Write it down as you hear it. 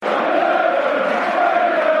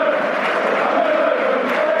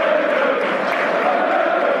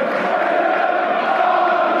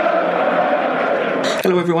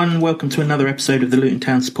Hello everyone, welcome to another episode of the Luton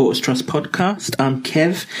Town Supporters Trust podcast. I'm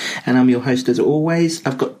Kev and I'm your host as always.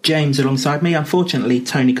 I've got James alongside me. Unfortunately,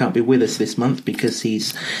 Tony can't be with us this month because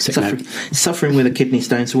he's suffering with a kidney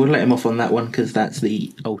stone, so we'll let him off on that one because that's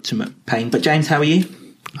the ultimate pain. But James, how are you?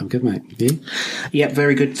 I'm good, mate. You? Yeah,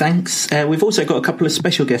 very good, thanks. We've also got a couple of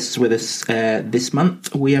special guests with us this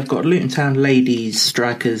month. We have got Luton Town ladies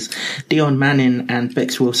strikers Dion Manning and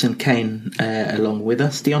Bex Wilson-Kane along with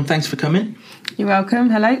us. Dion, thanks for coming. You're welcome.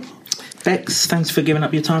 Hello. Bex, thanks for giving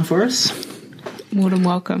up your time for us. More than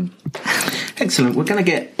welcome. Excellent. We're going to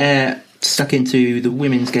get stuck into the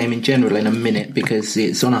women's game in general in a minute because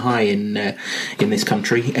it's on a high in this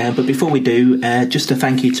country. But before we do, just a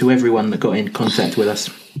thank you to everyone that got in contact with us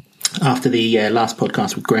after the last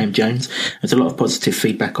podcast with Graham Jones. There's a lot of positive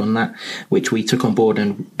feedback on that, which we took on board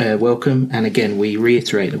and welcome. And again, we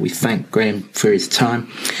reiterate that we thank Graham for his time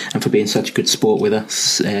and for being such a good sport with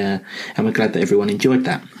us. And we're glad that everyone enjoyed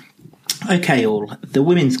that. Okay, all. The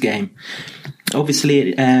women's game.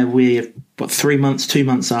 Obviously, we're 2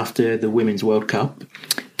 months after the Women's World Cup.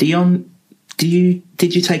 Dion, did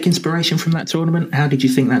you take inspiration from that tournament? How did you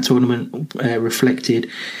think that tournament reflected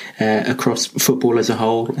across football as a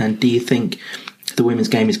whole? And do you think the women's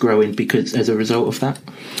game is growing because as a result of that?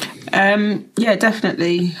 Yeah,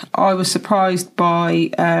 definitely. I was surprised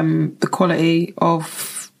by the quality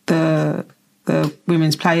of the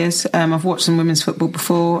women's players. I've watched some women's football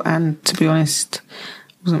before, and to be honest,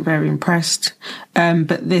 wasn't very impressed.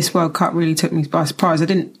 But this World Cup really took me by surprise. I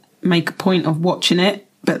didn't make a point of watching it,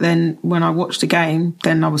 but then when I watched the game,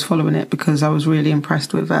 then I was following it because I was really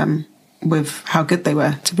impressed with how good they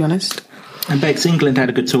were, to be honest. And Bex, England had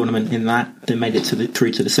a good tournament in that. They made it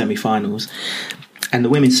through to the semi-finals. And the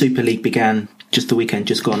Women's Super League began just the weekend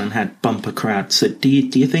just gone and had bumper crowds. So do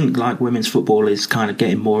you think like women's football is kind of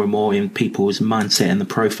getting more and more in people's mindset and the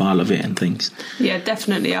profile of it and things? Yeah,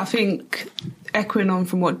 definitely. I think echoing on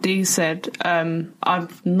from what Dee said,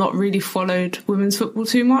 I've not really followed women's football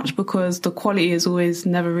too much because the quality has always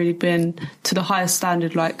never really been to the highest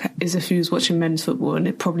standard like as if you was watching men's football, and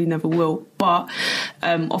it probably never will. But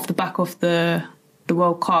off the back of the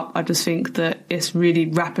World Cup, I just think that it's really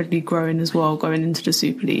rapidly growing as well, going into the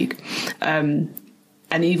Super League. And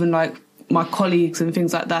even like my colleagues and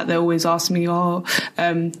things like that, they always ask me, how's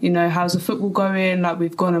the football going? Like,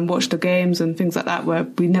 we've gone and watched the games and things like that, where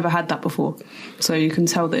we never had that before. So you can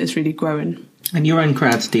tell that it's really growing. And your own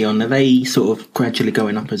crowds, Dion, are they sort of gradually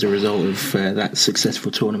going up as a result of that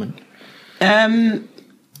successful tournament?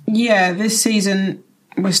 Yeah, this season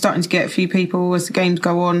we're starting to get a few people as the games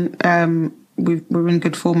go on. We're in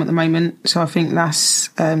good form at the moment, so I think that's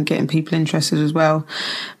getting people interested as well.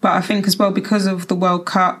 But I think as well, because of the World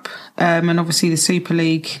Cup and obviously the Super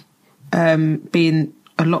League being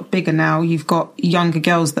a lot bigger now, you've got younger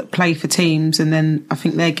girls that play for teams, and then I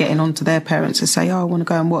think they're getting on to their parents to say, I want to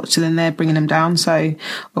go and watch, so then they're bringing them down. So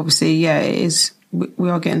obviously, yeah, it is.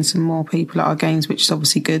 We are getting some more people at our games, which is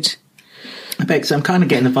obviously good. Bex, I'm kind of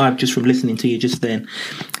getting the vibe just from listening to you just then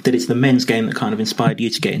that it's the men's game that kind of inspired you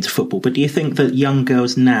to get into football. But do you think that young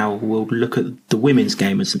girls now will look at the women's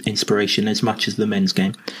game as inspiration as much as the men's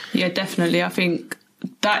game? Yeah, definitely. I think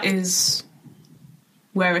that is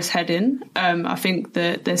where it's heading. I think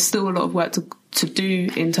that there's still a lot of work to do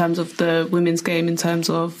in terms of the women's game, in terms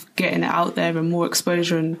of getting it out there and more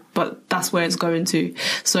exposure, but that's where it's going to.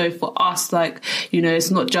 So for us,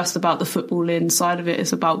 it's not just about the footballing side of it,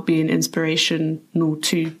 it's about being inspirational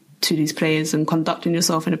to these players and conducting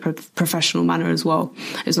yourself in a professional manner as well.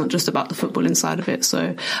 It's not just about the footballing side of it.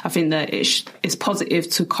 So I think that it's positive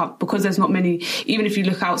to come, because there's not many, even if you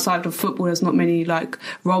look outside of football, there's not many like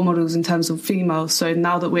role models in terms of females. So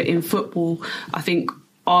now that we're in football, I think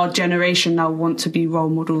our generation now want to be role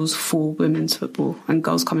models for women's football and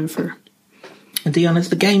girls coming through. And Dion, has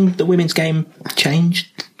the women's game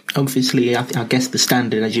changed? Obviously, I guess the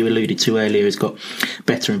standard, as you alluded to earlier, has got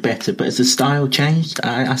better and better. But has the style changed?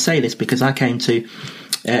 I say this because I came to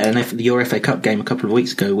your FA Cup game a couple of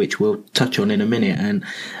weeks ago, which we'll touch on in a minute, and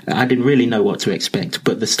I didn't really know what to expect.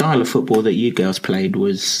 But the style of football that you girls played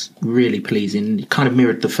was really pleasing. It kind of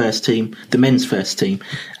mirrored the men's first team,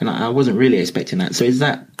 and I wasn't really expecting that. So is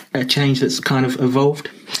that a change that's kind of evolved?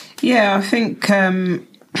 Yeah, I think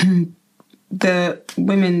the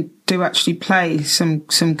women do actually play some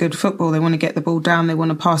good football. They want to get the ball down, they want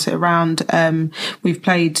to pass it around. We've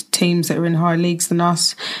played teams that are in higher leagues than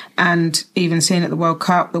us, and even seeing at the World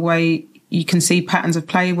Cup the way you can see patterns of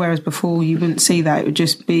play, whereas before you wouldn't see that. It would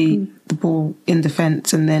just be the ball in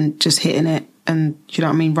defence and then just hitting it and, you know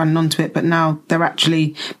what I mean, running onto it. But now they're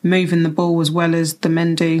actually moving the ball as well as the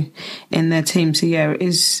men do in their team. So yeah, it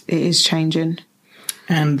is changing.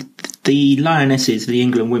 And the Lionesses, the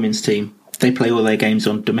England women's team, they play all their games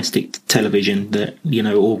on domestic television that,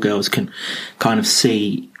 all girls can kind of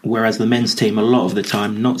see, whereas the men's team, a lot of the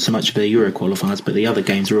time, not so much for the Euro qualifiers, but the other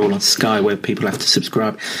games are all on Sky where people have to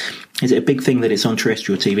subscribe. Is it a big thing that it's on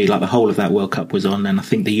terrestrial TV, like the whole of that World Cup was on, and I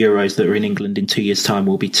think the Euros that are in England in 2 years' time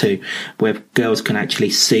will be too, where girls can actually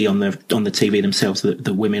see on the TV themselves that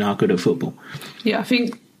the women are good at football? Yeah, I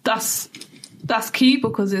think that's key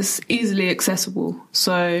because it's easily accessible.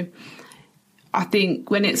 So I think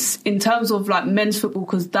when it's in terms of like men's football,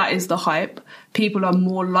 because that is the hype, people are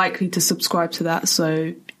more likely to subscribe to that.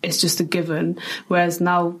 So it's just a given. Whereas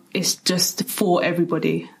now it's just for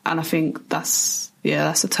everybody. And I think that's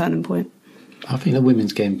a turning point. I think the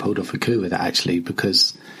women's game pulled off a coup with that, actually,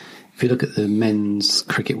 because if you look at the Men's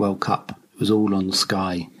Cricket World Cup, it was all on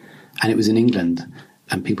Sky and it was in England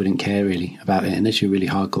and people didn't care really about it unless you're a really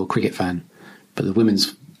hardcore cricket fan. But the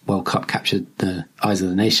Women's World Cup captured the eyes of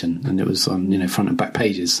the nation and it was on front and back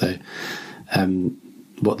pages. So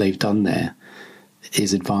what they've done there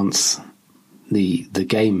is advance the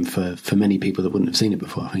game for many people that wouldn't have seen it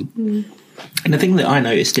before, I think. And the thing that I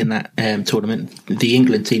noticed in that tournament, the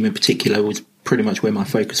England team in particular, was pretty much where my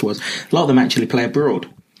focus was. A lot of them actually play abroad.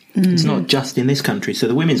 It's not just in this country. So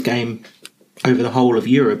the women's game over the whole of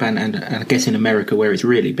Europe and I guess in America where it's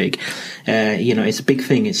really big, it's a big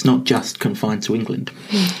thing. It's not just confined to England.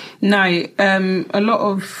 No, a lot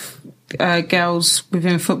of girls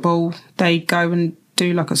within football, they go and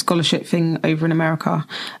do like a scholarship thing over in America.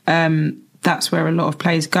 That's where a lot of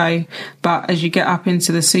players go. But as you get up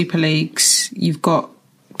into the Super Leagues, you've got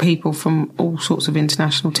people from all sorts of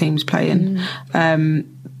international teams playing.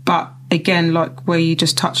 But again, like where you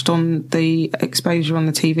just touched on the exposure on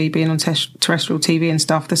the TV, being on terrestrial TV and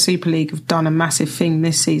stuff, the Super League have done a massive thing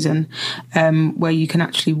this season where you can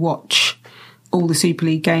actually watch all the Super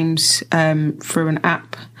League games through an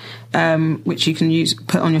app, which you can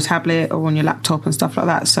put on your tablet or on your laptop and stuff like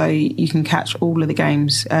that. So you can catch all of the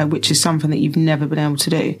games, which is something that you've never been able to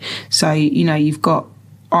do. So, you've got,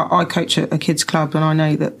 I coach a kids club and I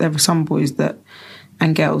know that there are some boys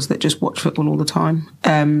and girls that just watch football all the time.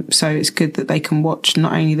 So it's good that they can watch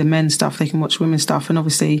not only the men's stuff, they can watch women's stuff. And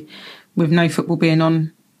obviously with no football being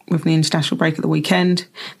on, with the international break at the weekend,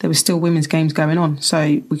 there was still women's games going on.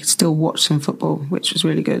 So we could still watch some football, which was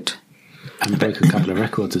really good. And broke a couple of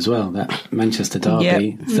records as well. That Manchester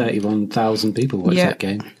derby, 31,000 people watched that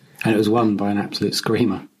game. And it was won by an absolute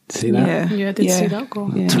screamer. See that? Yeah, I did see that goal.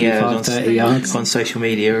 25, 30 yards. On social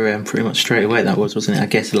media pretty much straight away that wasn't it? I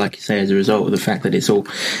guess, like you say, as a result of the fact that it's all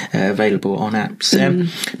available on apps.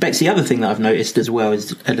 Bex, the other thing that I've noticed as well is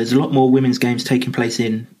there's a lot more women's games taking place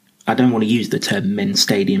in, I don't want to use the term men's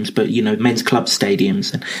stadiums, but, men's club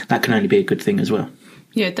stadiums, and that can only be a good thing as well.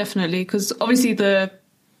 Yeah, definitely, because obviously the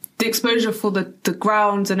exposure for the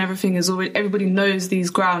grounds and everything is already, everybody knows these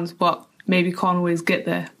grounds, but maybe can't always get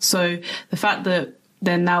there. So the fact that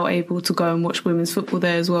they're now able to go and watch women's football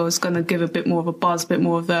there as well is going to give a bit more of a buzz, a bit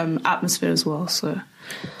more of atmosphere as well. So.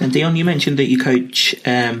 And Dion, you mentioned that you coach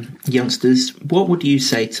youngsters. What would you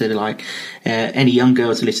say to any young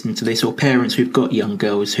girls listening to this, or parents who've got young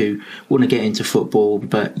girls who want to get into football,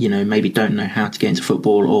 but maybe don't know how to get into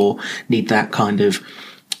football or need that kind of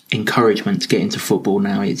encouragement to get into football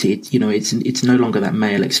now? It's no longer that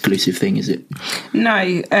male exclusive thing, is it?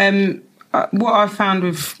 No. What I've found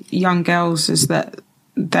with young girls is that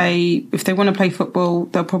if they want to play football,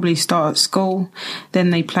 they'll probably start at school, then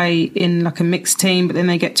they play in like a mixed team, but then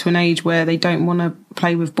they get to an age where they don't want to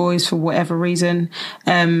play with boys for whatever reason.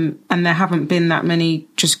 And there haven't been that many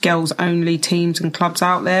just girls only teams and clubs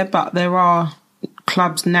out there, but there are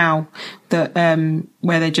clubs now that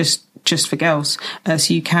where they're just for girls.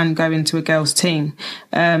 So you can go into a girls team.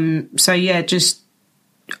 I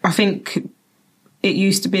think it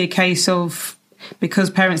used to be a case of, because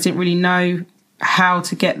parents didn't really know how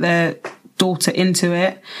to get their daughter into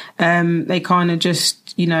it, they kind of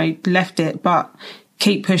just, left it. But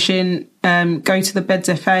keep pushing, go to the Beds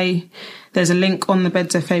FA. There's a link on the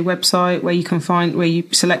Beds FA website where you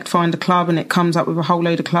find a club, and it comes up with a whole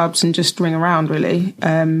load of clubs, and just ring around really.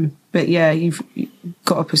 But yeah, you've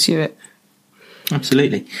got to pursue it.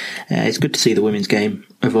 Absolutely. It's good to see the women's game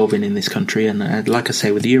evolving in this country, and like I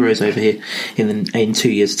say, with the Euros over here in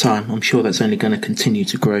 2 years' time, I'm sure that's only going to continue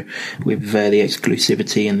to grow with the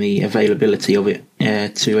exclusivity and the availability of it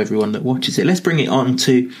to everyone that watches it. Let's bring it on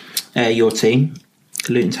to your team,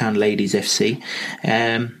 Luton Town Ladies FC.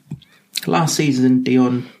 Last season,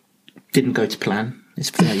 Dion, didn't go to plan. It's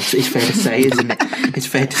fair to say, isn't it? It's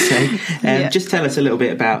fair to say. Just tell us a little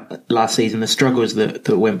bit about last season, the struggles that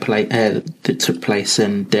took place,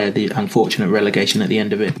 and the unfortunate relegation at the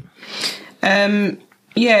end of it.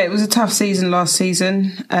 Yeah, it was a tough season last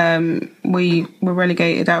season. We were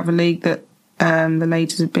relegated out of a league that the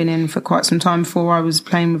ladies had been in for quite some time before I was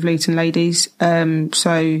playing with Luton Ladies.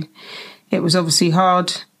 So it was obviously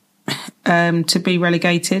hard to be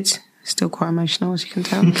relegated. Still quite emotional, as you can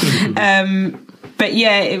tell. But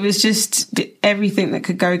yeah, it was just everything that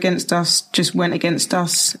could go against us just went against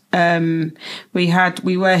us.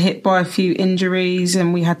 We were hit by a few injuries,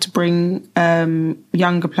 and we had to bring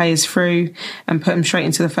younger players through and put them straight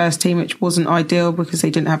into the first team, which wasn't ideal because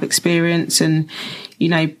they didn't have experience. And, you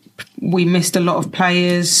know, we missed a lot of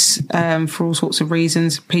players for all sorts of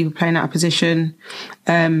reasons, people playing out of position.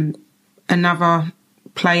 Another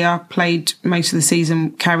player played most of the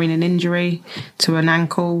season carrying an injury to an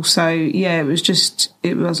ankle. So yeah, it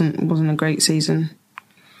wasn't a great season.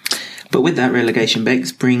 But with that, relegation,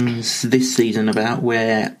 Bex, brings this season about,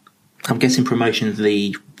 where I'm guessing promotion's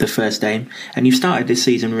the first aim, and you've started this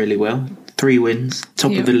season really well. 3 wins,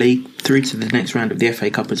 top of the league, through to the next round of the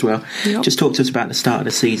FA Cup as well. Yep. Just talk to us about the start of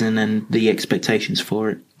the season and the expectations for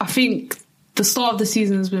it. I think the start of the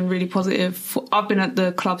season has been really positive. I've been at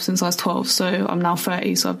the club since I was 12, so I'm now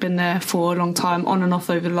 30, so I've been there for a long time, on and off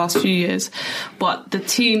over the last few years. But the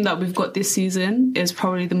team that we've got this season is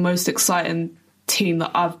probably the most exciting team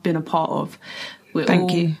that I've been a part of.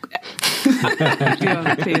 Thank you.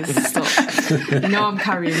 Dion, please stop. You know I'm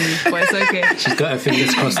carrying you, but it's okay. She's got her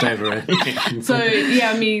fingers crossed over her. So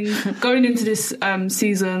yeah, I mean, going into this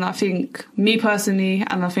season, I think me personally,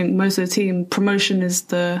 and I think most of the team, promotion is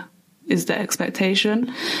the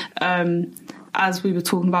expectation. As we were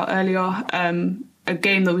talking about earlier, a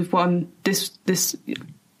game that we've won this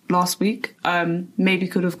last week maybe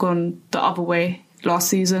could have gone the other way last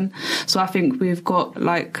season. So I think we've got,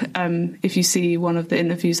 like, if you see one of the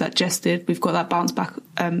interviews that Jess did, we've got that bounce back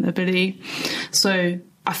ability. So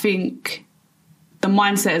I think the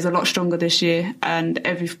mindset is a lot stronger this year, and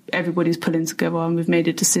everybody's pulling together, and we've made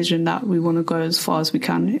a decision that we want to go as far as we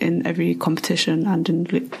can in every competition and in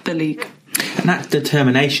the league. And that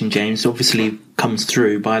determination, James, obviously comes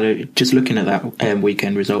through by just looking at that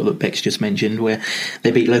weekend result that Bex just mentioned, where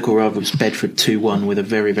they beat local rivals Bedford 2-1 with a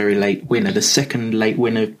very, very late winner, the second late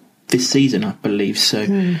winner this season, I believe. So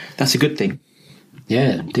that's a good thing.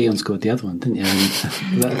 Yeah, Dion scored the other one, didn't you? Was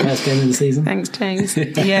that the first game of the season? Thanks, James.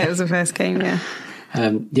 Yeah, it was the first game, yeah.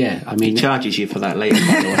 Yeah, I mean... He charges you for that later,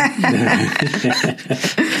 by the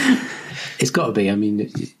way. It's got to be. I mean,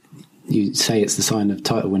 you say it's the sign of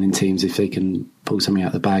title-winning teams if they can pull something out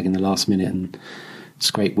of the bag in the last minute and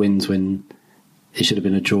scrape wins when it should have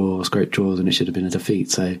been a draw, or scrape draws when it should have been a defeat.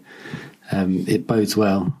 So it bodes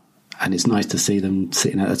well, and it's nice to see them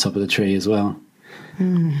sitting at the top of the tree as well.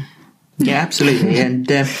 Yeah, absolutely. And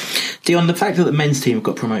Dion, the fact that the men's team have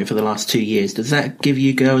got promoted for the last 2 years, does that give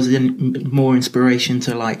you girls more inspiration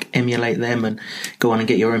to, like, emulate them and go on and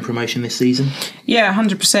get your own promotion this season? Yeah,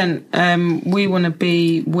 100%. We want to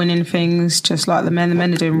be winning things just like the men. The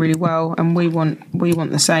men are doing really well, and we want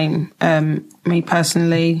the same. Me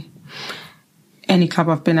personally, any club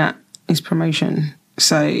I've been at is promotion.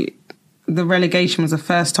 So the relegation was the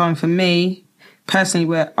first time for me personally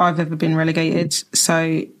where I've ever been relegated,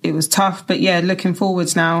 so it was tough. But yeah, looking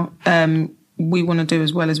forwards now, we want to do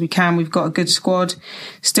as well as we can. We've got a good squad,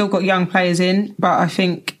 still got young players in, but I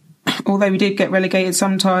think although we did get relegated,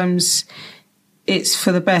 sometimes it's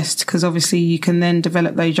for the best, because obviously you can then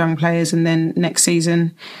develop those young players, and then next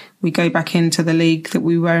season we go back into the league that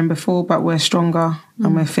we were in before, but we're stronger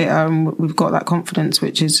and we're fitter, and we've got that confidence,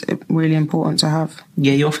 which is really important to have.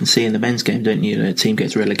 Yeah, you often see in the men's game, don't you, a team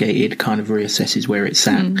gets relegated, kind of reassesses where it's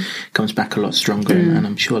at, comes back a lot stronger, and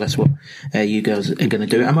I'm sure that's what you girls are going to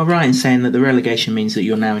do. Am I right in saying that the relegation means that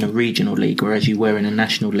you're now in a regional league, whereas you were in a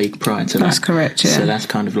national league prior to that? That's correct, yeah. So that's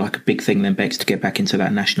kind of like a big thing then, Bex, to get back into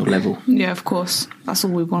that national level. Yeah, of course. That's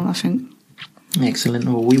all we want, I think. Excellent.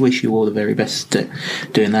 Well, we wish you all the very best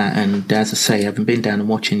doing that. And as I say, having been down and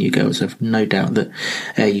watching you girls, I've no doubt that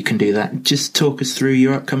you can do that. Just talk us through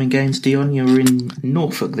your upcoming games, Dion. You're in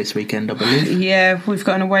Norfolk this weekend, I believe. Yeah, we've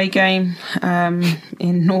got an away game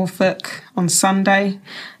in Norfolk on Sunday.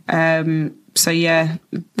 So yeah,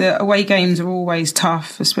 the away games are always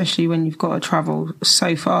tough, especially when you've got to travel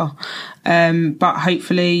so far. But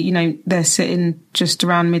hopefully, you know, they're sitting just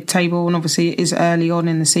around mid-table, and obviously it is early on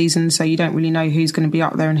in the season, so you don't really know who's going to be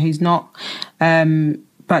up there and who's not.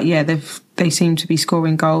 But yeah, they seem to be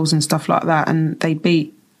scoring goals and stuff like that, and they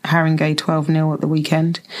beat Haringey 12-0 at the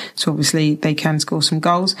weekend. So obviously they can score some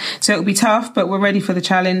goals. So it'll be tough, but we're ready for the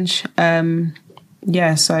challenge.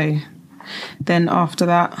 Yeah, so then after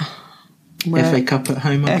that... FA Cup at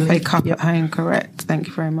home, I believe. FA Cup at home, correct. Thank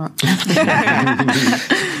you very much.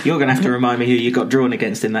 You're going to have to remind me who you got drawn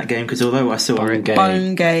against in that game, because although I saw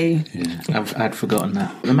Bungay. Yeah. I'd forgotten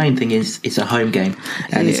that. The main thing is it's a home game,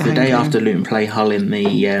 and it's the day after Luton play Hull in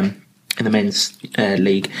the men's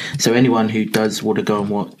league. So anyone who does want to go and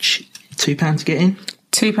watch, £2 to get in.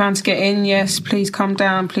 £2 to get in, yes. Please come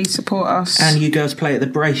down. Please support us. And you girls play at the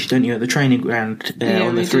Brace, don't you, at the training ground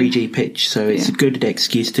on the 3G pitch. So it's a good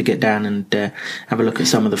excuse to get down and have a look at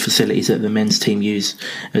some of the facilities that the men's team use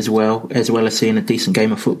as well as seeing a decent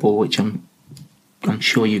game of football, which I'm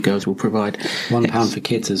sure you girls will provide. £1 for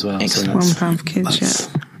kids as well. Excellent. So £1 for kids,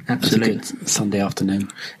 Absolutely. That's a good Sunday afternoon.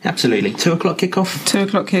 Absolutely. 2:00 kickoff?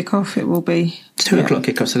 2:00 kickoff, it will be. 2:00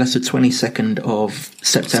 kickoff, so that's the 22nd of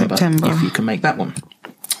September, if you can make that one.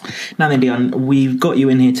 Now then, Dion, we've got you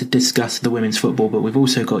in here to discuss the women's football, but we've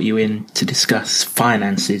also got you in to discuss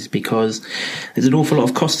finances, because there's an awful lot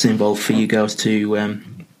of costs involved for you girls to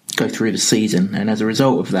go through the season, and as a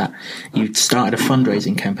result of that, you've started a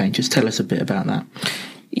fundraising campaign. Just tell us a bit about that.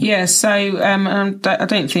 Yeah, so I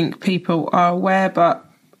don't think people are aware, but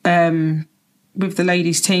with the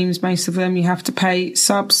ladies' teams, most of them, you have to pay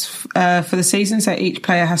subs for the season. So each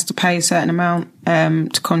player has to pay a certain amount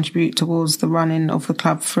to contribute towards the running of the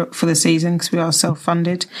club for the season, because we are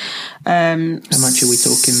self-funded. How much are we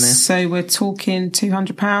talking there? So we're talking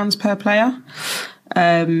 £200 per player.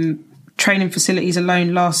 Training facilities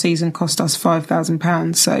alone last season cost us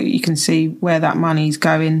 £5,000. So you can see where that money's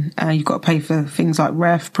going. You've got to pay for things like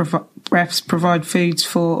refs provide foods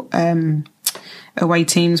for away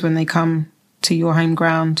teams when they come to your home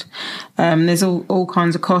ground. There's all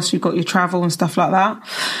kinds of costs. You've got your travel and stuff like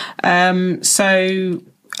that. So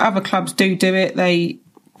other clubs do it. They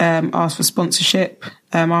ask for sponsorship.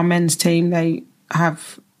 Our men's team, they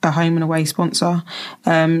have a home and away sponsor.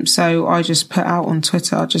 So I just put out on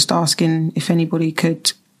Twitter just asking if anybody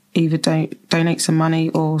could either donate some money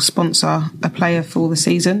or sponsor a player for the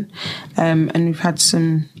season. And we've had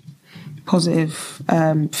some positive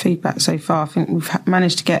feedback so far. I think we've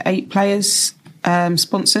managed to get 8 players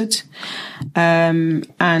sponsored, and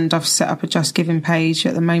I've set up a Just Giving page.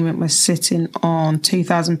 At the moment we're sitting on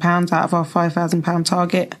 £2,000 out of our £5,000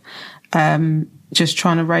 target, just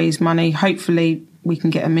trying to raise money. Hopefully we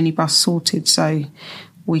can get a minibus sorted so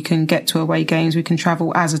we can get to away games, we can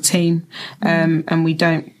travel as a team, and we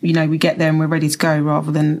don't, we get there and we're ready to go,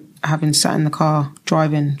 rather than having sat in the car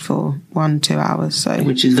driving for 1-2 hours. So,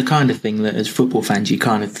 which is the kind of thing that as football fans you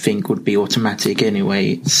kind of think would be automatic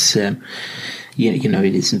anyway. It's it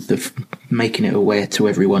isn't making it aware to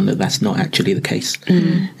everyone that that's not actually the case.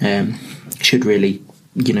 Should really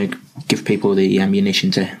give people the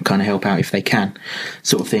ammunition to kind of help out if they can,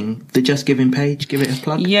 sort of thing. The Just Giving page, give it a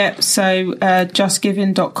plug. Yeah, so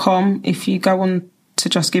justgiving.com. If you go on to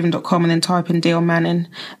justgiving.com and then type in Dion Manning,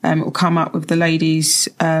 it will come up with the ladies'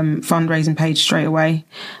 fundraising page straight away.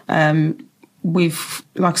 We've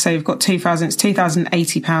got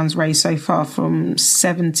 £2,080 raised so far from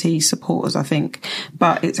 70 supporters, I think,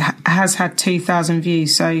 but it has had 2,000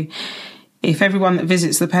 views. So if everyone that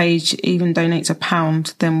visits the page even donates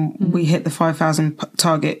 £1, then we hit the 5,000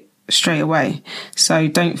 target straight away. So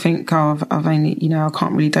don't think, I've only, I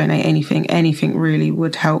can't really donate anything. Anything really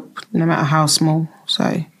would help, no matter how small.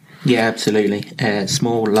 So yeah, absolutely.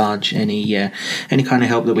 Small, large, any kind of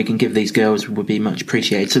help that we can give these girls would be much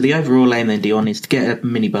appreciated. So the overall aim then, Dion, is to get a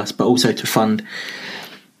minibus, but also to fund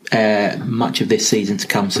much of this season to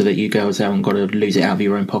come, so that you girls haven't got to lose it out of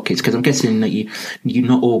your own pockets, because I'm guessing that you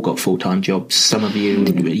not all got full-time jobs. Some of you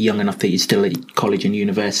are young enough that you're still at college and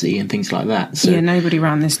university and things like that. So. Yeah, nobody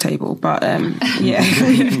around this table, but yeah,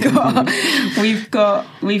 we've got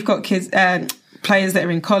kids, players that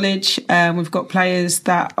are in college. We've got players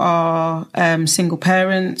that are single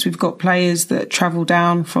parents. We've got players that travel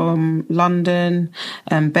down from London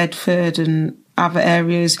and Bedford and other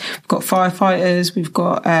areas. We've got firefighters, we've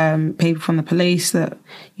got people from the police that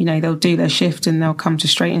they'll do their shift and they'll come to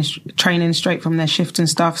training straight from their shift and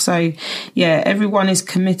stuff. So yeah, everyone is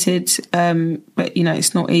committed, but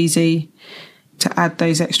it's not easy to add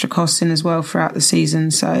those extra costs in as well throughout the season.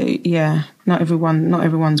 So yeah, not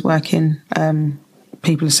everyone's working.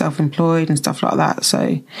 People are self-employed and stuff like that,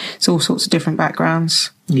 so it's all sorts of different backgrounds.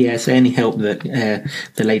 Yeah, so any help that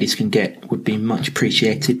the ladies can get would be much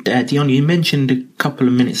appreciated. Dion, you mentioned a couple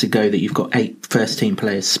of minutes ago that you've got 8 first-team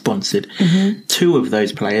players sponsored. 2 of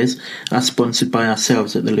those players are sponsored by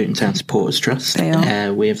ourselves at the Luton Town Supporters Trust. They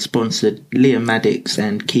are. We have sponsored Leah Maddox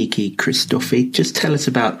and Kiki Christophe. Just tell us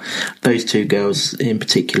about those 2 girls in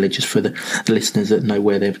particular, just for the listeners that know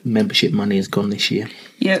where their membership money has gone this year.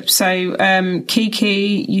 Yep, so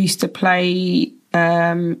Kiki used to play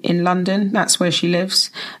in London. That's where she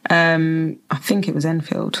lives. I think it was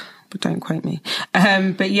Enfield, but don't quote me.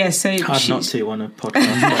 But yeah, so hard not to on a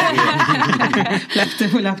podcast.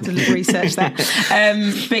 We'll have to research that.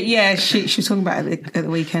 But yeah, she was talking about it at the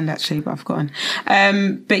weekend actually, but I've forgotten.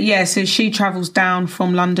 But yeah, so she travels down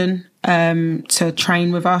from London to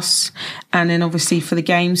train with us, and then obviously for the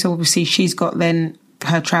game. So obviously she's got then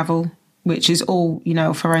her travel, which is all, you know,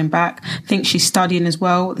 off her own back. I think she's studying as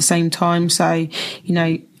well at the same time. So, you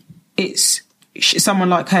know, someone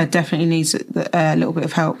like her definitely needs a little bit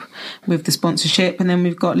of help with the sponsorship. And then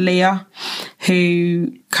we've got Leah,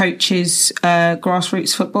 who coaches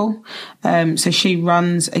grassroots football. So she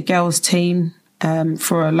runs a girls team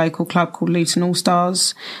for a local club called Luton All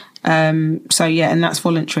Stars. So yeah, and that's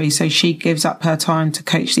voluntary. So she gives up her time to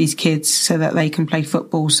coach these kids so that they can play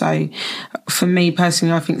football. So for me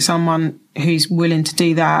personally, I think someone who's willing to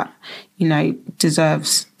do that, you know,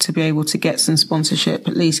 deserves to be able to get some sponsorship,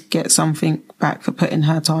 at least get something back for putting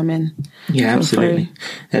her time in. Yeah, absolutely.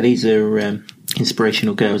 These are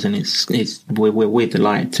inspirational girls, and we're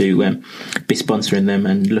delighted to be sponsoring them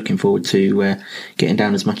and looking forward to getting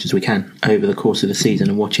down as much as we can over the course of the season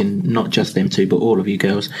and watching not just them two but all of you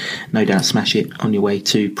girls no doubt smash it on your way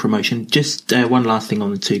to promotion. Just one last thing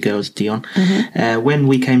on the two girls, Dion. When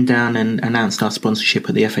we came down and announced our sponsorship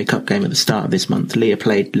at the FA Cup game at the start of this month, Leah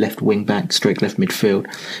played left wing back, stroke left midfield.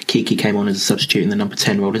 Kiki came on as a substitute in the number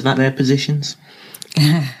 10 role. Is that their positions?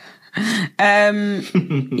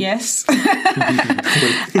 Yes.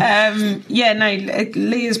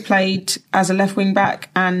 Leah's played as a left wing back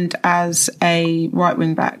and as a right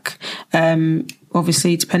wing back.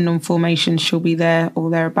 Obviously, depending on formation, she'll be there or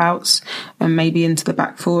thereabouts, and maybe into the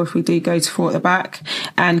back four if we do go to four at the back.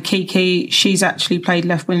 And Kiki, she's actually played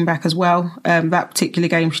left wing back as well. That particular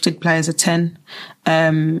game, she did play as a 10,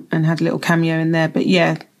 and had a little cameo in there. But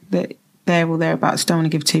yeah, there or thereabouts. Don't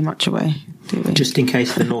want to give too much away, do we? Just in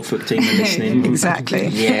case the Norfolk team are listening. Exactly.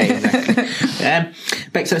 Yeah, exactly.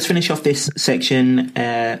 Bex, let's finish off this section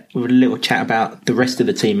with a little chat about the rest of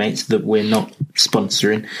the teammates that we're not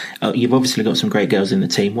sponsoring. You've obviously got some great girls in the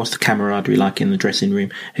team. What's the camaraderie like in the dressing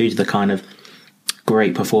room? Who's the kind of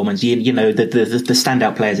great performance? You know, the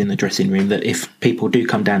standout players in the dressing room that if people do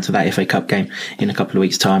come down to that FA Cup game in a couple of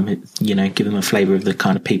weeks' time, you know, give them a flavour of the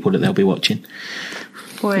kind of people that they'll be watching.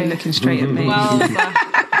 Boy, you're looking straight at me. Well,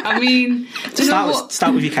 I mean,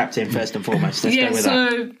 start with your captain first and foremost. Let's go with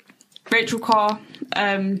that. Rachel Carr,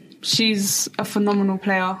 she's a phenomenal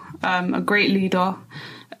player, a great leader.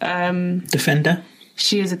 Defender?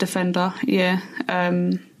 She is a defender, yeah.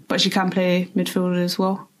 But she can play midfielder as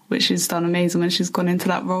well, which she's done amazing when she's gone into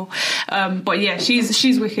that role. But yeah,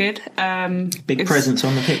 she's wicked. Big presence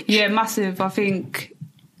on the pitch. Yeah, massive. I think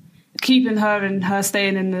keeping her and her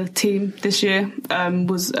staying in the team this year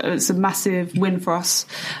it's a massive win for us.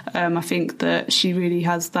 I think that she really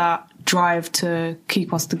has that drive to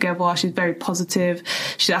keep us together. She's very positive.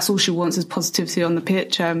 That's all she wants is positivity on the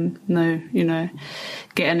pitch. No, you know,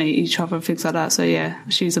 getting at each other and things like that. So yeah,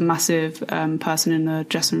 she's a massive person in the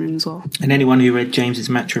dressing room as well. And anyone who read James's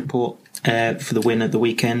match report for the win at the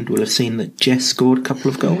weekend will have seen that Jess scored a couple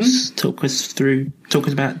of goals. Mm-hmm. Talk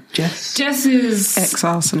us about Jess. Jess is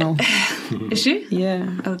ex-Arsenal. Is she?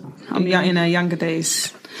 Yeah. I mean, in her younger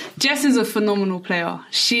days. Jess is a phenomenal player.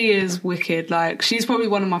 She is wicked. Like, she's probably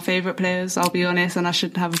one of my favourite players, I'll be honest, and I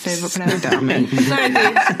shouldn't have a favourite player.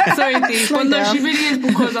 Sorry, Dee. But no, she really is,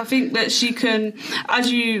 because I think that she can,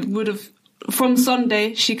 as you would have, from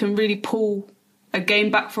Sunday, she can really pull a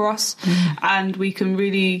game back for us, and we can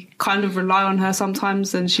really kind of rely on her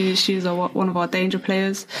sometimes, and she's one of our danger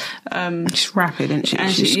players. She's rapid, isn't she?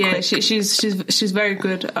 And she's very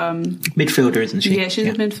good. Midfielder, isn't she? Yeah, she's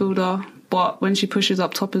a midfielder. But when she pushes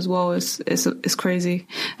up top as well, it's crazy.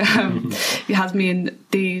 It has me and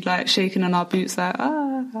Dee like shaking in our boots, like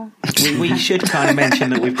We should kind of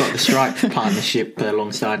mention that we've got the Strike partnership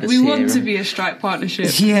alongside us. We want to be a Strike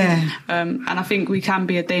partnership, yeah. And I think we can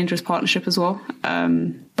be a dangerous partnership as well.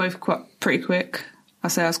 Both pretty quick. I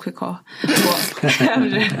say I was quicker.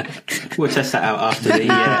 We'll test that out after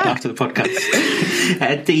the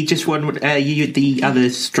podcast. Dee, just one. You the other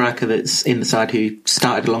striker that's in the side who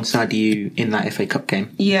started alongside you in that FA Cup game.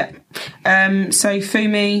 Yeah. So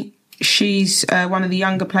Fumi, she's one of the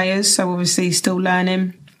younger players, so obviously still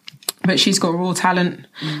learning, but she's got raw talent.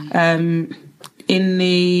 In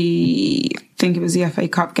the, I think it was the FA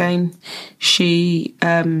Cup game, she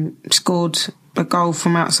scored a goal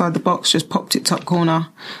from outside the box, just popped it top corner,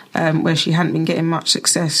 where she hadn't been getting much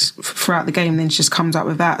success throughout the game, then she just comes up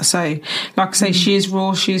with that. So like I say, she is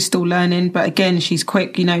raw, she is still learning, but again, she's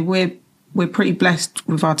quick. You know, we're pretty blessed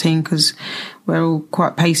with our team because we're all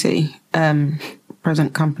quite pacey,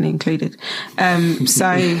 present company included.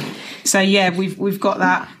 So So yeah, we've got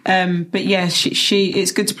that. But yeah, she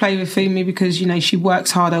it's good to play with Fumi because she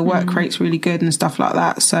works hard. Her work rate's really good and stuff like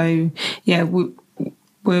that. So yeah, we've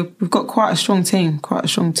got quite a strong team.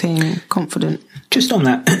 Confident. Just on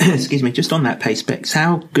that, excuse me. Just on that pace, Bex,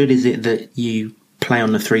 how good is it that you play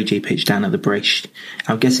on the 3G pitch down at the Brace?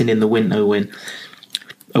 I'm guessing in the winter when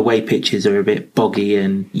away pitches are a bit boggy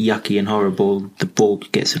and yucky and horrible, the ball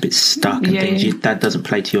gets a bit stuck and things. That doesn't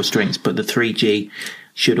play to your strengths, but the 3G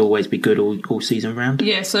should always be good all season round.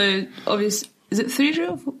 Yeah, so obviously, is it 3G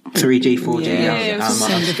or 3G,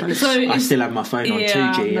 4G? I still have my phone on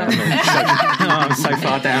 2G. I'm so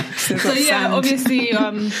far down. So yeah, obviously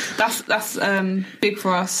that's big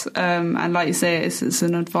for us, and like you say, it's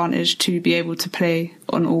an advantage to be able to play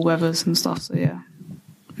on all weathers and stuff. So yeah,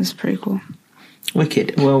 it's pretty cool.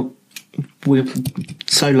 Wicked. Well, we're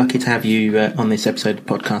so lucky to have you on this episode of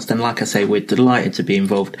the podcast, and like I say, we're delighted to be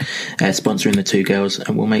involved sponsoring the two girls,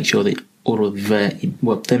 and we'll make sure that all of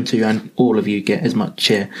them two and all of you get as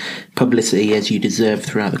much publicity as you deserve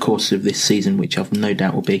throughout the course of this season, which I've no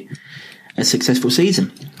doubt will be a successful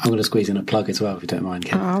season. I'm going to squeeze in a plug as well, if you don't mind,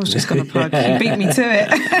 Ken. I was just going to plug. You beat me to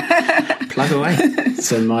it. Plug away.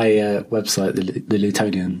 So my website, the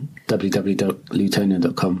Lutonian,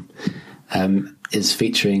 www.lutonian.com, is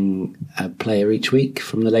featuring a player each week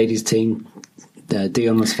from the ladies' team.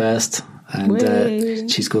 Dion was first,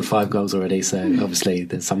 and she scored 5 goals already, so obviously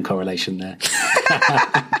there's some correlation there.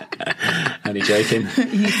 Only joking.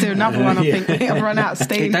 You do another one, I think. I've run out of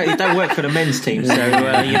steam. You don't work for the men's team, so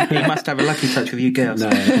you must have a lucky touch with you girls. No,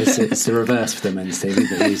 it's the reverse for the men's team,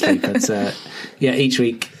 isn't it, usually? But yeah, each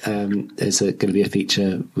week there's going to be a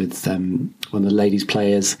feature with one of the ladies'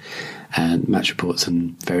 players, and match reports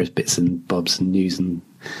and various bits and bobs and news and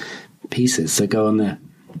pieces. So go on there.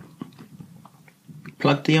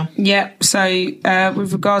 Plug, Dion? Yeah, so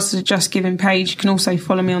with regards to the Just Giving page, you can also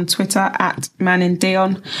follow me on Twitter at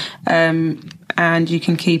ManningDion, and you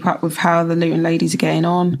can keep up with how the Luton ladies are getting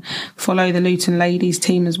on. Follow the Luton ladies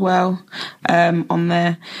team as well on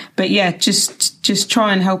there. But yeah, just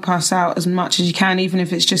try and help us out as much as you can, even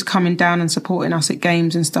if it's just coming down and supporting us at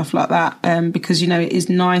games and stuff like that, because it is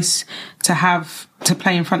nice to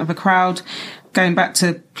play in front of a crowd. Going back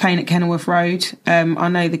to playing at Kenilworth Road, I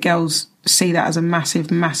know the girls see that as a massive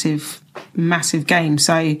game.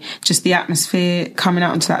 So just the atmosphere, coming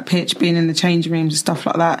out onto that pitch, being in the changing rooms and stuff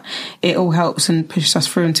like that, it all helps and pushes us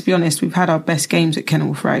through. And to be honest, we've had our best games at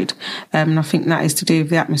Kenilworth Road, and I think that is to do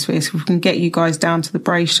with the atmosphere. So if we can get you guys down to the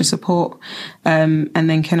Brace to support, and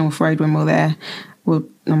then Kenilworth Road when we're there,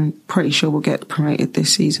 I'm pretty sure we'll get promoted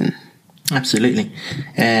this season. Absolutely.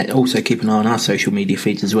 Also keep an eye on our social media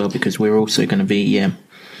feeds as well, because we're also going to be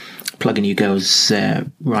plugging you girls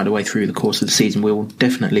right away through the course of the season. We'll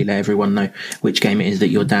definitely let everyone know which game it is that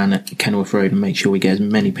you're down at Kenilworth Road, and make sure we get as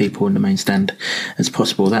many people in the main stand as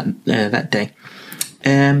possible that day.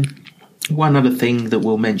 One other thing that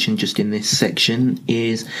we'll mention just in this section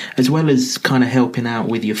is, as well as kind of helping out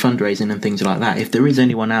with your fundraising and things like that, if there is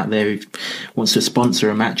anyone out there who wants to sponsor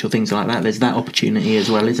a match or things like that, there's that opportunity as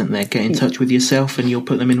well, isn't there? Get in touch with yourself and you'll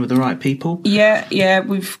put them in with the right people. Yeah,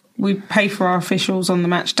 we pay for our officials on the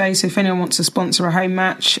match day, so if anyone wants to sponsor a home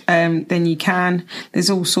match, then you can.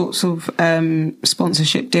 There's all sorts of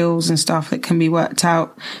sponsorship deals and stuff that can be worked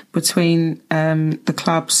out between the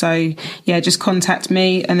club. So yeah, just contact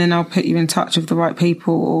me and then I'll put you in touch with the right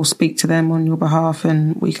people or speak to them on your behalf,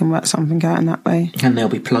 and we can work something out in that way. And they'll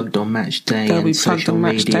be plugged on match day. They'll be plugged on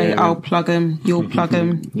match day. I'll plug them, you'll plug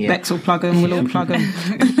them, Yeah. Bex will plug them, we'll all plug them.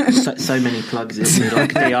 so many plugs. It's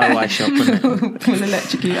like a DIY shop, isn't it? We'll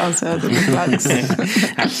electrocute ourselves with the plugs.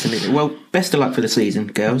 Absolutely. Well, best of luck for the season,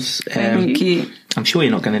 girls. Thank you. I'm sure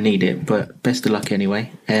you're not going to need it, but best of luck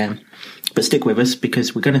anyway. But stick with us,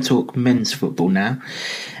 because we're going to talk men's football now.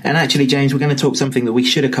 And actually, James, we're going to talk something that we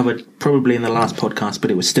should have covered probably in the last podcast,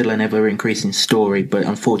 but it was still an ever-increasing story. But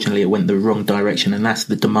unfortunately, it went the wrong direction, and that's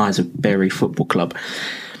the demise of Bury Football Club.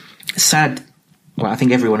 Sad. Well, I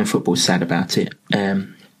think everyone in football is sad about it.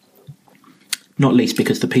 Not least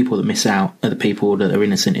because the people that miss out are the people that are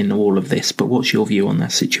innocent in all of this. But what's your view on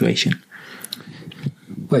that situation?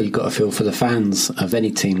 Well, you've got to feel for the fans of any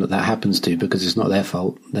team that happens to, because it's not their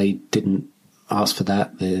fault. They didn't ask for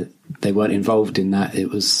that. They weren't involved in that. It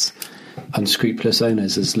was unscrupulous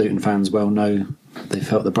owners, as Luton fans well know. They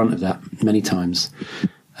felt the brunt of that many times.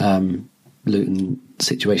 Luton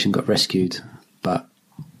situation got rescued, but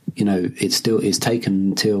it's taken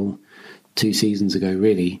until 2 seasons ago,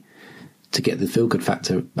 really, to get the feel-good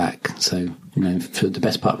factor back. So, for the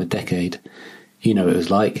best part of a decade, it was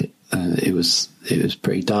like it was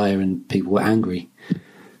pretty dire and people were angry.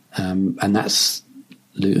 And that's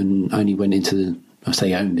Luton only went into I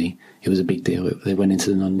say only, it was a big deal. They went into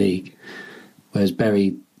the non-league, whereas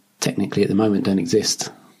Bury technically at the moment don't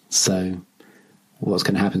exist. So what's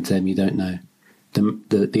going to happen to them, you don't know.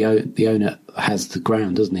 The owner has the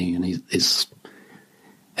ground, doesn't he? And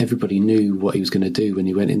everybody knew what he was going to do when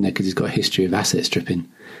he went in there, because he's got a history of asset stripping.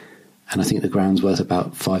 And I think the ground's worth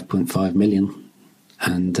about 5.5 million,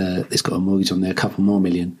 and it's got a mortgage on there, a couple more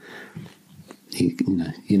million.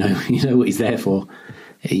 You know what he's there for.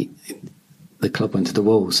 The club went to the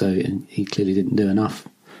wall, so he clearly didn't do enough.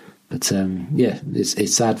 But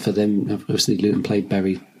it's sad for them. Obviously, Luton played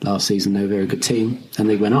Bury last season. They were a very good team, and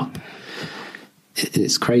they went up.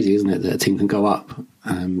 It's crazy, isn't it, that a team can go up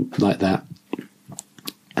like that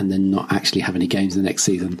and then not actually have any games the next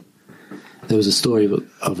season. There was a story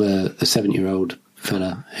of a 7-year-old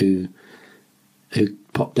fella who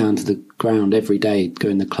popped down to the ground every day, go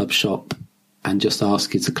in the club shop and just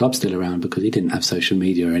ask, is the club still around, because he didn't have social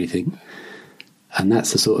media or anything. And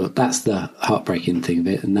that's the heartbreaking thing of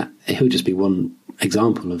it. And that he'll just be one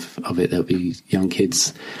example of it. There'll be young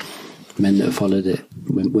kids, men that have followed it,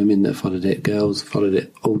 women that have followed it, girls followed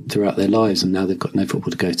it all throughout their lives, and now they've got no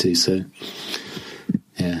football to go to. So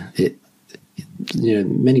yeah,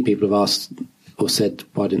 many people have asked or said,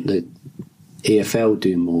 why didn't the EFL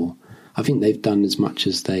do more? I think they've done as much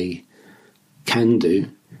as they can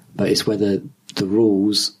do, but it's whether the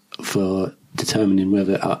rules for determining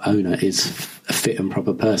whether our owner is a fit and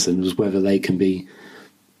proper person was whether they can be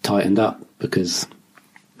tightened up, because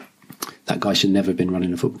that guy should never have been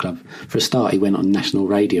running a football club. For a start, he went on national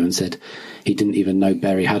radio and said he didn't even know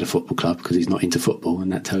Bury had a football club because he's not into football,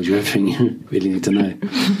 and that tells you everything you really need to know.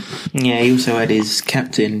 Yeah, he also had his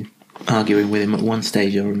captain arguing with him at one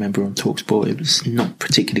stage, I remember, on TalkSport. It was not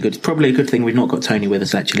particularly good. It's probably a good thing we've not got Tony with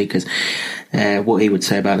us, actually, because what he would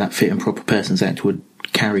say about that Fit and Proper Persons Act would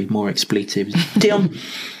carry more expletives. Dion,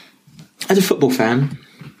 as a football fan,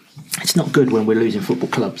 it's not good when we're losing football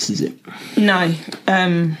clubs, is it? No.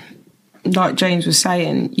 Like James was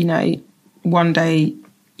saying, one day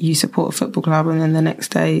you support a football club and then the next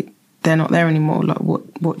day they're not there anymore. Like,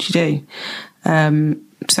 what do you do?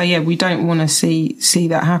 So yeah, we don't want to see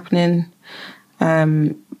that happening.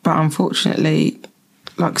 But unfortunately,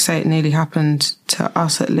 like I say, it nearly happened to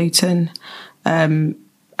us at Luton. And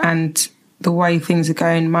the way things are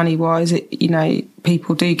going money-wise,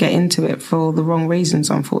 people do get into it for the wrong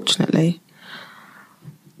reasons, unfortunately.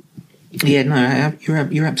 Yeah, no,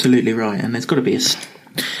 you're absolutely right, and there's got to be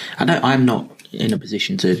I'm not in a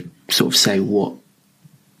position to sort of say what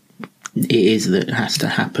it is that has to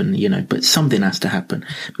happen, but something has to happen.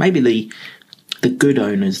 Maybe the good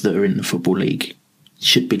owners that are in the Football League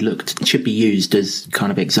should be used as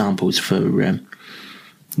kind of examples for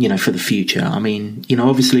for the future. I mean,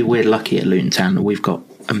 obviously we're lucky at Luton Town that we've got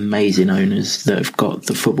amazing owners that have got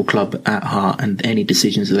the football club at heart, and any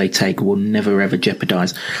decisions that they take will never ever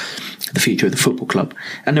jeopardise the future of the football club.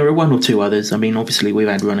 And there are one or two others. I mean, obviously we've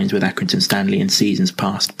had run-ins with Accrington Stanley in seasons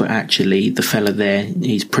past, but actually the fella there,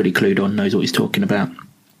 he's pretty clued on, knows what he's talking about.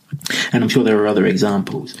 And I'm sure there are other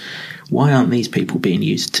examples. Why aren't these people being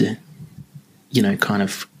used to,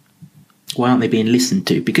 why aren't they being listened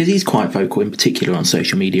to? Because he's quite vocal, in particular on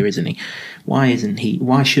social media, isn't he? Why shouldn't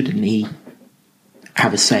he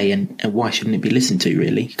have a say, and why shouldn't it be listened to,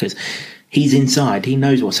 really? Because he's inside, he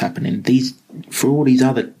knows what's happening. For all these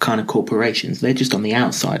other kind of corporations, they're just on the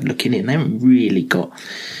outside looking in. They haven't really got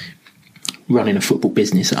running a football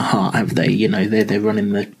business at heart, have they? They're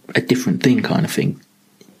running a different thing kind of thing.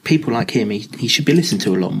 People like him, he should be listened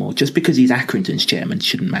to a lot more. Just because he's Accrington's chairman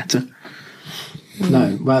shouldn't matter.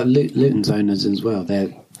 No, well, Luton's owners as well.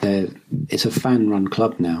 It's a fan-run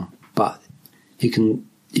club now, but you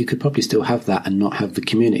could probably still have that and not have the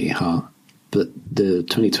community heart. But the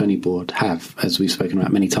 2020 board have, as we've spoken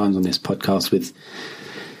about many times on this podcast, with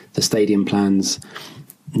the stadium plans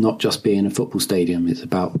not just being a football stadium, it's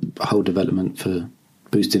about a whole development for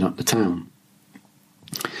boosting up the town.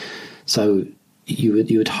 So you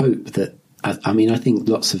would hope that, I think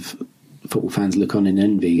lots of football fans look on in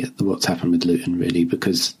envy at what's happened with Luton, really,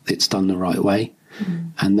 because it's done the right way.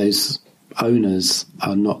 Mm. And those owners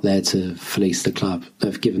are not there to fleece the club.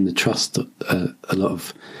 They've given the trust a lot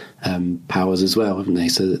of powers as well, haven't they?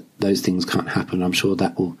 So that those things can't happen. I'm sure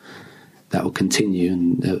that will continue,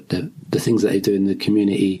 and the things that they do in the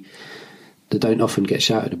community that don't often get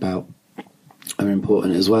shouted about are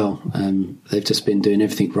important as well. They've just been doing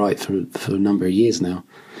everything right for a number of years now.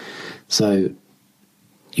 So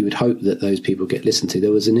you would hope that those people get listened to.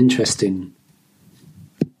 There was an interesting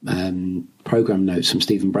programme notes from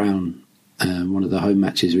Stephen Brown, one of the home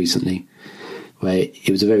matches recently, where it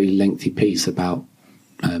was a very lengthy piece about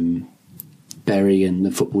Bury and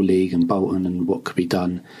the Football League and Bolton and what could be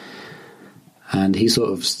done. And he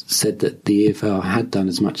sort of said that the EFL had done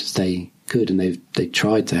as much as they could, and they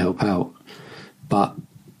tried to help out. But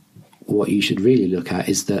what you should really look at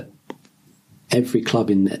is that every club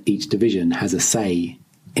in each division has a say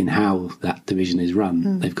in how that division is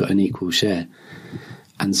run. They've got an equal share.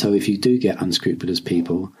 And so if you do get unscrupulous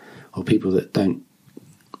people, or people that don't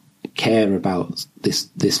care about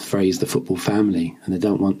this phrase, the football family, and they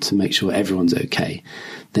don't want to make sure everyone's okay,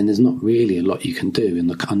 then there's not really a lot you can do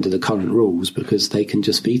under the current rules, because they can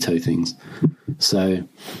just veto things. So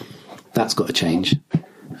that's got to change.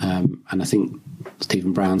 And I think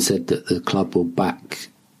Stephen Brown said that the club will back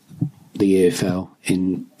the EFL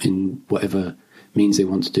in whatever means they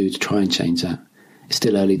want to do to try and change that. It's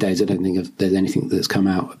still early days. I don't think there's anything that's come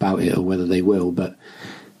out about it or whether they will, but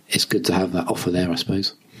it's good to have that offer there, I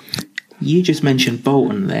suppose. You just mentioned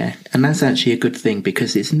Bolton there, and that's actually a good thing,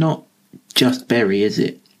 because it's not just Bury, is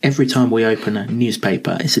it? Every time we open a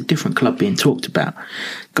newspaper, it's a different club being talked about.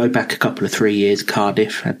 Go back a couple of 3 years,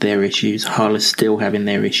 Cardiff had their issues, Hull is still having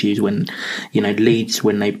their issues. When, Leeds,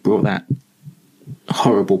 when they brought that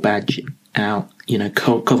horrible badge out,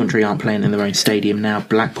 Coventry aren't playing in their own stadium now.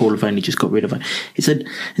 Blackpool have only just got rid of it.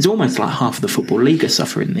 It's almost like half of the Football League are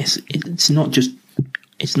suffering this. It's not just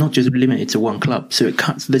limited to one club. So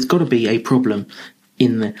there's got to be a problem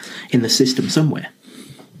in the system somewhere.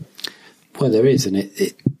 Well, there is, and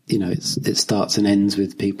it starts and ends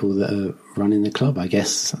with people that are running the club, I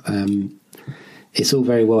guess. It's all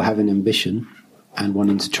very well having ambition and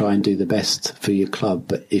wanting to try and do the best for your club,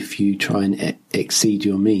 but if you try and exceed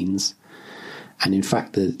your means, and in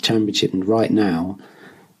fact the Championship right now,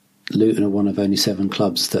 Luton are one of only 7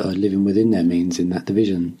 clubs that are living within their means in that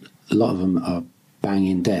division. A lot of them are bang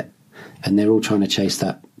in debt, and they're all trying to chase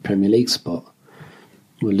that Premier League spot.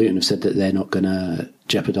 Well, Luton have said that they're not going to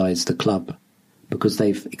jeopardise the club because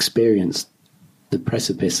they've experienced the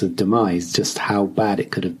precipice of demise, just how bad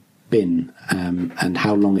it could have been, and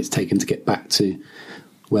how long it's taken to get back to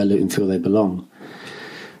where Luton feel they belong.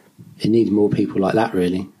 It needs more people like that,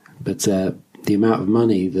 really. But the amount of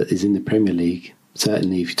money that is in the Premier League,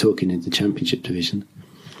 certainly if you're talking in the Championship division,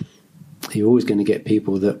 you're always going to get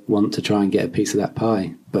people that want to try and get a piece of that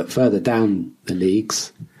pie. But further down the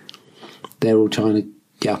leagues, they're all trying to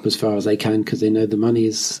get up as far as they can because they know the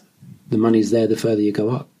money's there the further you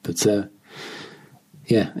go up. But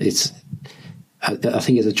I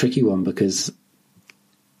think it's a tricky one, because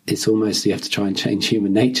it's almost, you have to try and change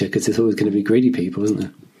human nature, because there's always going to be greedy people, isn't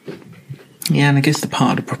there? Yeah, and I guess the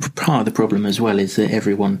part of the problem as well is that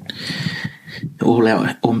everyone all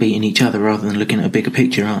out on beating each other rather than looking at a bigger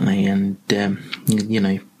picture, aren't they? And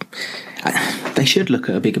they should look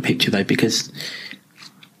at a bigger picture, though, because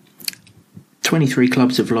 23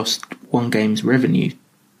 clubs have lost one game's revenue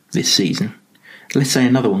this season. Let's say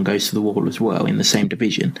another one goes to the wall as well in the same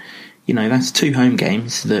division. That's 2 home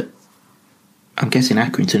games that I'm guessing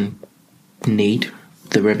Accrington need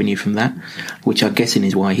the revenue from that, which I'm guessing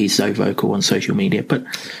is why he's so vocal on social media. But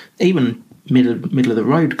even middle of the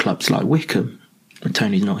road clubs like Wickham, and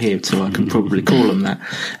Tony's not here, so I can probably call them that.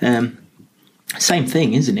 Same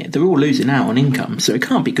thing, isn't it? They're all losing out on income, so it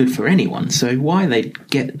can't be good for anyone. So why do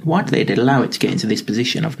they allow it to get into this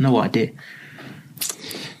position? I've no idea.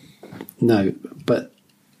 No, but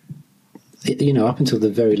up until the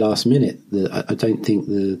very last minute, I don't think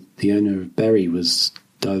the owner of Bury was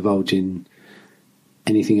divulging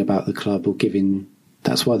anything about the club or giving.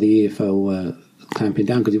 That's why the EFL were clamping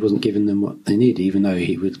down, because he wasn't giving them what they needed, even though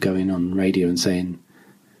he was going on radio and saying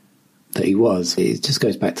that he was. It just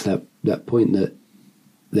goes back to that point that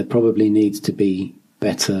there probably needs to be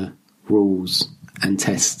better rules and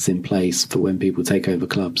tests in place for when people take over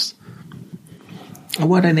clubs.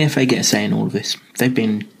 Why don't the FA get a say in all of this? They've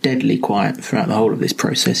been deadly quiet throughout the whole of this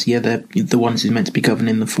process. Yeah, they're the ones who's meant to be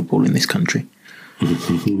governing the football in this country.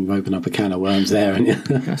 You've opened up a can of worms there, haven't you?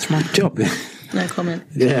 That's my job. No comment.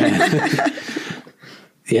 Yeah.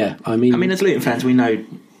 Yeah, I mean, as Luton fans, we know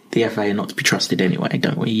the FA are not to be trusted anyway,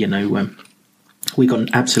 don't we? We got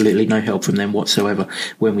absolutely no help from them whatsoever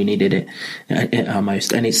when we needed it at our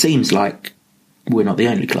most. And it seems like we're not the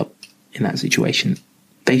only club in that situation.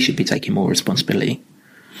 They should be taking more responsibility.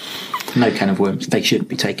 No can of worms. They should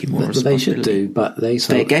be taking more responsibility. They should do, but they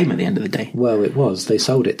sold their game at the end of the day. Well, it was. They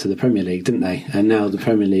sold it to the Premier League, didn't they? And now the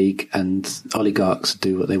Premier League and oligarchs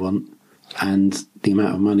do what they want. And the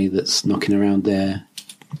amount of money that's knocking around there,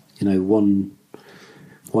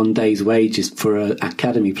 one day's wages for an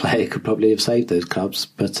academy player could probably have saved those clubs,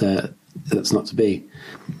 but that's not to be.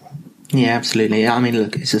 Yeah, absolutely. I mean,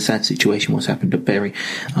 look, it's a sad situation what's happened at Bury.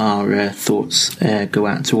 Our thoughts go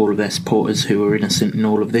out to all of their supporters who are innocent in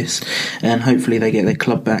all of this, and hopefully they get their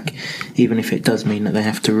club back, even if it does mean that they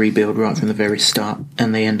have to rebuild right from the very start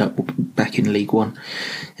and they end up back in League One,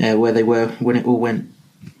 where they were when it all went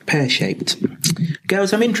pear-shaped.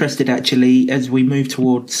 Girls, I'm interested actually, as we move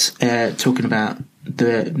towards talking about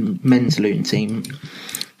the men's Luton team,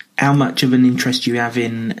 how much of an interest do you have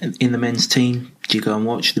in the men's team? Do you go and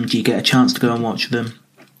watch them? Do you get a chance to go and watch them?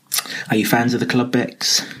 Are you fans of the club,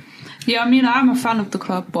 Bex? Yeah, I mean, I'm a fan of the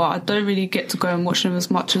club, but I don't really get to go and watch them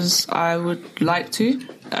as much as I would like to.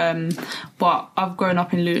 But I've grown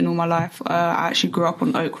up in Luton all my life. I actually grew up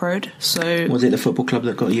on Oak Road. So was it the football club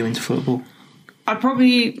that got you into football? I'd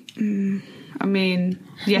probably... I mean,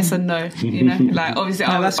 yes and no, you know, like obviously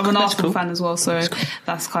I'm an Arsenal fan as well, so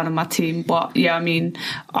that's kind of my team. But yeah, I mean,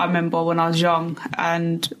 I remember when I was young,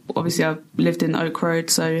 and obviously I lived in Oak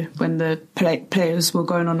Road, so when the players were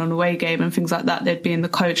going on an away game and things like that, they'd be in the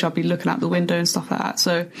coach, I'd be looking out the window and stuff like that.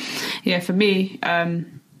 So yeah, for me,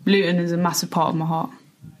 Luton is a massive part of my heart.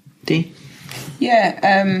 Dee?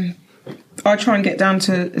 Yeah, I try and get down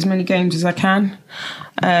to as many games as I can.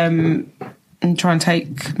 And try and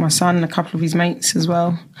take my son and a couple of his mates as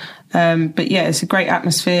well. But yeah, it's a great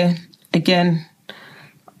atmosphere. Again,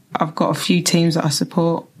 I've got a few teams that I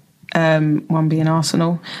support, one being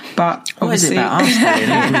Arsenal. But what is it about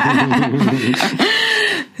Arsenal?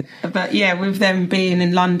 But yeah, with them being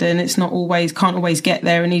in London, it's not always, can't always get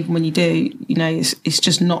there. And even when you do, you know, it's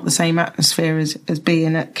just not the same atmosphere as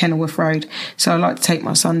being at Kenilworth Road. So I like to take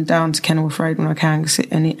my son down to Kenilworth Road when I can,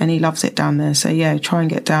 and he loves it down there. So yeah, try and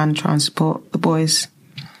get down and try and support the boys.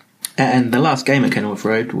 And the last game at Kenilworth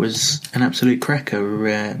Road was an absolute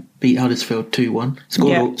cracker. Beat Huddersfield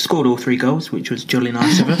 2-1. Scored all 3 goals, which was jolly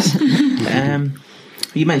nice of us.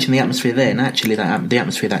 You mentioned the atmosphere there, and actually the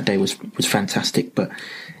atmosphere that day was fantastic. But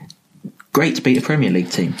great to beat a Premier League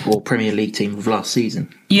team, or Premier League team of last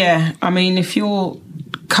season. Yeah, I mean, if you're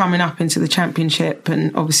coming up into the Championship,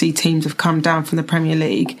 and obviously teams have come down from the Premier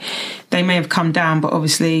League, they may have come down, but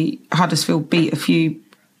obviously Huddersfield beat a few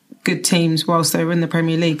good teams whilst they were in the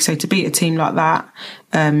Premier League. So to beat a team like that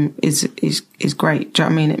is great. Do you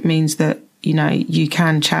know what I mean? It means that, you know, you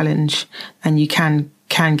can challenge and you can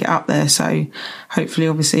get up there. So hopefully,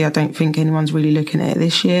 obviously, I don't think anyone's really looking at it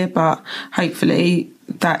this year, but hopefully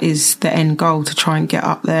that is the end goal, to try and get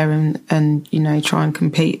up there and you know, try and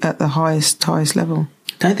compete at the highest level.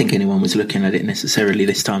 I don't think anyone was looking at it necessarily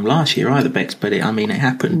this time last year either, Bex, but it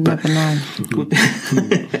happened. Never know.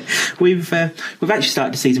 We've actually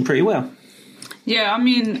started the season pretty well. Yeah, I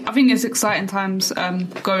mean, I think it's exciting times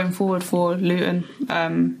going forward for Luton,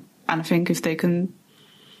 and I think if they can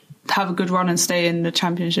have a good run and stay in the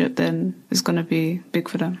Championship, then it's going to be big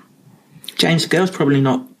for them. James, the girls probably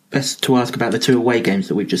not best to ask about the 2 away games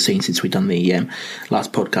that we've just seen since we've done the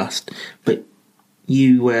last podcast, but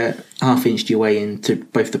you half-inched your way into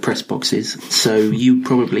both the press boxes, so you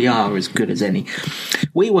probably are as good as any.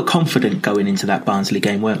 We were confident going into that Barnsley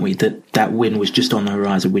game, weren't we, that win was just on the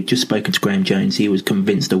horizon. We'd just spoken to Graham Jones. He was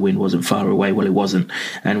convinced the win wasn't far away. Well, it wasn't.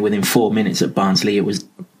 And within 4 minutes at Barnsley, it was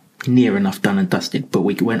near enough done and dusted. But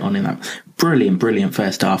we went on in that brilliant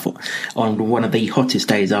first half on one of the hottest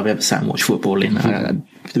days I've ever sat and watched football in.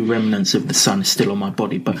 The remnants of the sun is still on my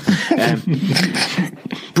body, but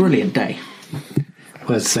brilliant day.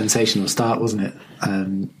 Well, it's a sensational start, wasn't it?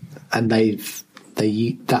 And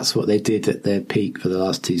that's what they did at their peak for the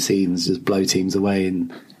last 2 seasons, just blow teams away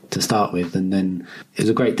and to start with. And then it was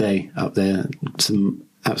a great day up there. Some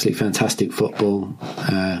absolutely fantastic football,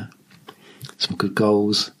 some good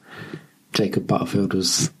goals. Jacob Butterfield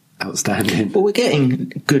was outstanding. Well, we're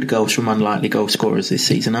getting good goals from unlikely goal scorers this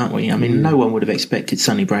season, aren't we? I mean, no one would have expected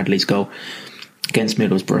Sonny Bradley's goal against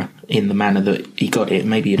Middlesbrough in the manner that he got it.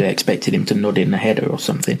 Maybe you'd have expected him to nod in the header or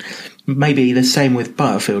something. Maybe the same with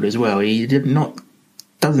Butterfield as well. He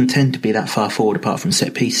doesn't tend to be that far forward apart from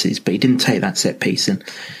set pieces, but he didn't take that set piece, and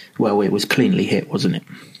well, it was cleanly hit, wasn't it?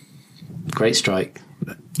 Great strike.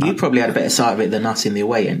 You probably had a better sight of it than us in the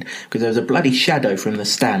away end, because there was a bloody shadow from the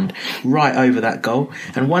stand right over that goal,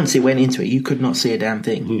 and once it went into it, you could not see a damn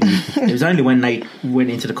thing. It was only when they went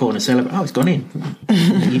into the corner celebrating, it's gone in.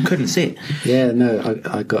 You couldn't see it. Yeah, no,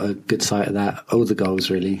 I got a good sight of that. All the goals,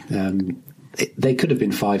 really. They could have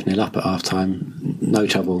been 5-0 up at half time, no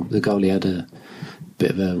trouble. The goalie had a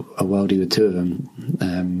bit of a worldie with 2 of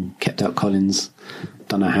them. Kept out Collins.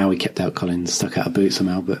 Don't know how he kept out Collins, stuck out a boot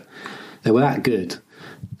somehow, but they were that good.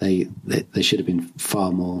 They should have been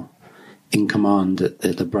far more in command at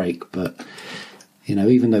the break. But, you know,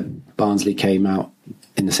 even though Barnsley came out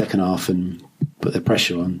in the second half and put their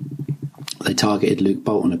pressure on, they targeted Luke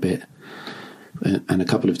Bolton a bit. and a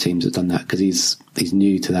couple of teams have done that because he's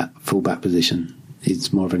new to that full-back position.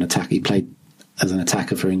 He's more of an attacker. He played as an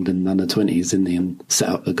attacker for England under 20s, didn't he, and set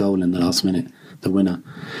up the goal in the last minute, the winner,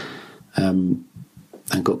 and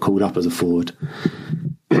got called up as a forward.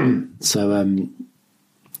 So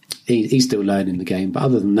he's still learning the game. But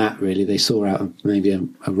other than that, really, they saw out maybe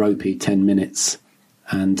a ropey 10 minutes,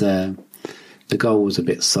 and the goal was a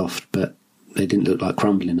bit soft, but they didn't look like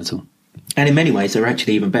crumbling at all. And in many ways, they're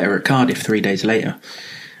actually even better at Cardiff 3 days later,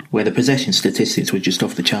 where the possession statistics were just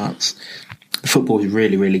off the charts. The football was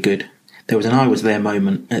really, really good. There was an I was there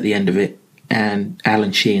moment at the end of it, and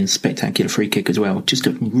Alan Sheehan's spectacular free kick as well. Just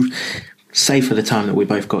save for the time that we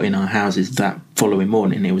both got in our houses that following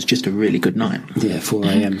morning, it was just a really good night. Yeah, 4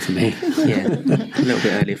 a.m. for me. Yeah, a little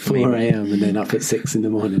bit earlier for 4 me. 4 a.m. and then up at 6 in the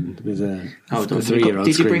morning with a 3-year-old.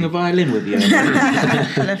 Did you bring a violin with you?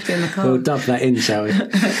 I left it in the car. We'll dub that in, shall we?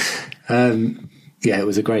 Yeah, it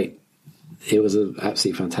was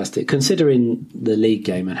absolutely fantastic, considering the league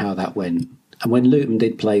game and how that went. And when Luton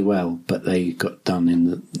did play well, but they got done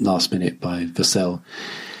in the last minute by Vassell,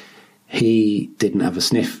 he didn't have a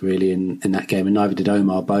sniff really in that game, and neither did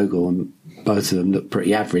Omar Bogle, and both of them looked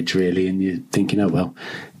pretty average really, and you're thinking, oh well,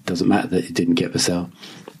 it doesn't matter that he didn't get Vassell.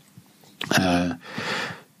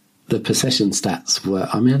 The possession stats were,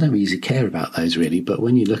 I mean, I don't usually care about those really, but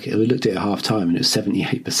when you look at it, we looked at it at half time and it was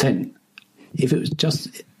 78%. If it was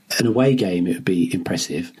just an away game, it would be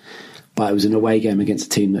impressive, but it was an away game against a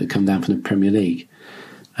team that had come down from the Premier League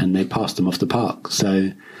and they passed them off the park.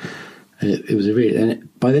 So it was a really, and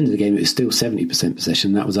by the end of the game, it was still 70%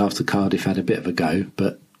 possession. That was after Cardiff had a bit of a go,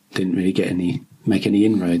 but didn't really make any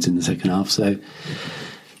inroads in the second half. So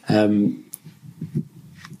Alan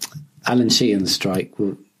Sheehan's strike,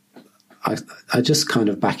 well, I just kind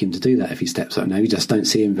of back him to do that if he steps up now. You just don't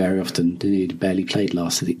see him very often. He barely played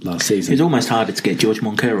last season. It was almost harder to get George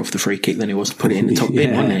Moncur off the free kick than it was to put it in the top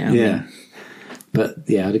bin, wasn't it? Yeah. But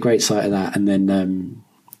yeah, I had a great sight of that. And then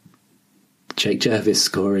Jake Jervis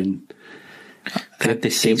scoring.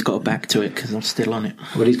 He's got a back to it because I'm still on it.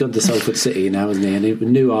 Well, he's gone to Salford City now, hasn't he? And he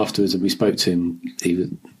knew afterwards, and we spoke to him,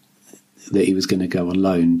 that he was going to go on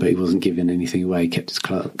loan, but he wasn't giving anything away. He kept his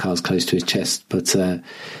cards close to his chest. But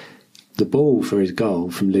the ball for his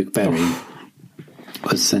goal from Luke Berry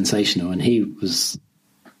was sensational, and he was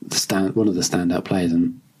one of the standout players.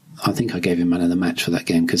 And I think I gave him man of the match for that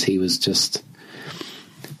game because he was just.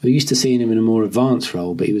 We're used to seeing him in a more advanced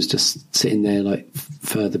role, but he was just sitting there like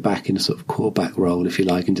further back in a sort of quarterback role, if you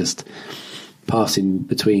like, and just passing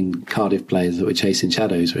between Cardiff players that were chasing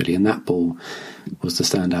shadows, really. And that ball was the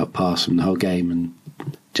standout pass from the whole game. And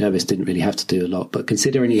Jervis didn't really have to do a lot, but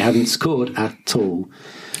considering he hadn't scored at all.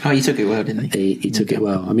 Oh, he took it well, didn't he? He took it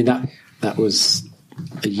well. I mean, that was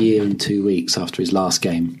a year and 2 weeks after his last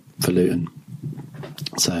game for Luton.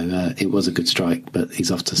 So it was a good strike, but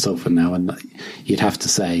he's off to Salford now, and you'd have to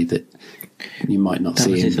say that you might not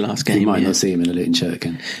see him. His last game, you might not see him in a Luton shirt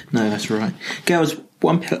again. No, that's right. Girls,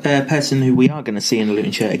 one person who we are going to see in a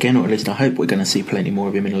Luton shirt again, or at least I hope we're going to see plenty more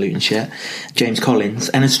of him in a Luton shirt, James Collins.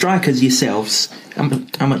 And as strikers yourselves,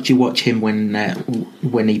 how much do you watch him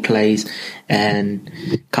when he plays and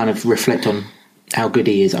kind of reflect on how good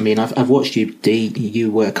he is? I mean, I've watched you, Dee.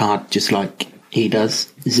 You work hard just like he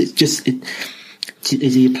does.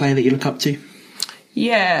 Is he a player that you look up to?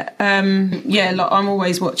 Yeah, like I'm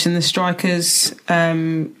always watching the strikers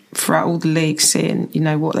throughout all the leagues, seeing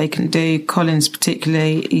what they can do. Collins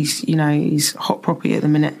particularly, he's hot property at the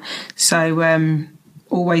minute. So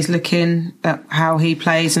always looking at how he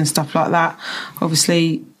plays and stuff like that.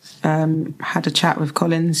 Obviously, had a chat with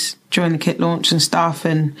Collins during the kit launch and stuff,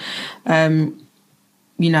 and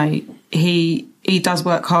he does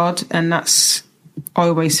work hard, and that's. I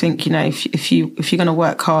always think, if you're going to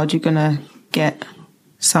work hard, you're going to get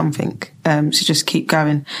something. So just keep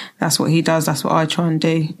going. That's what he does. That's what I try and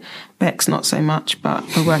do. Beck's not so much, but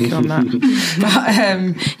we're working on that.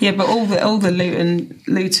 But all the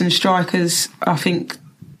Luton strikers, I think,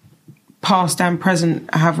 past and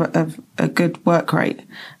present, have a good work rate.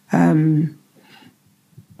 I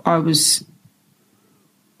was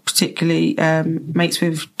particularly mates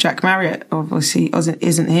with Jack Marriott. Obviously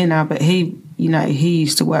isn't here now, but he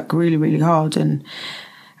used to work really, really hard. And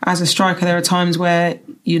as a striker, there are times where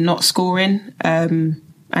you're not scoring, and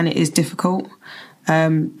it is difficult.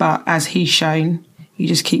 But as he's shown, you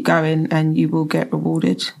just keep going and you will get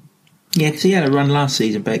rewarded. Yeah, because he had a run last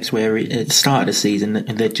season, Bex, where at the start of the season,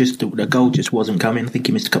 the goal just wasn't coming. I think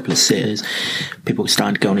he missed a couple of sitters. People were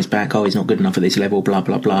starting to go on his back. Oh, he's not good enough at this level, blah,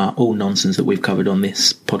 blah, blah. All nonsense that we've covered on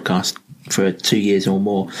this podcast for 2 years or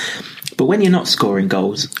more. But when you're not scoring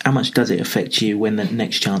goals, how much does it affect you when the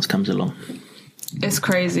next chance comes along? It's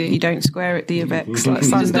crazy. You don't square it, do you, Bex? Like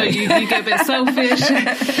Sunday. You get a bit selfish.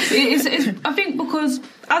 I think because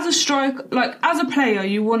as a striker, like as a player,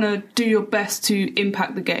 you want to do your best to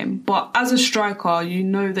impact the game. But as a striker, you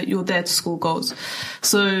know that you're there to score goals.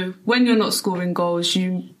 So when you're not scoring goals,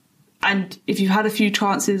 and if you've had a few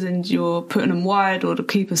chances and you're putting them wide or the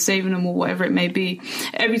keeper's saving them or whatever it may be,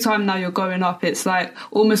 every time now you're going up, it's like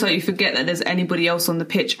almost like you forget that there's anybody else on the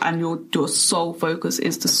pitch and your sole focus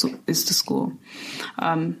is to score.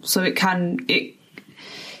 So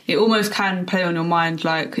it almost can play on your mind,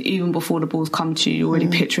 like even before the balls come to you, you're already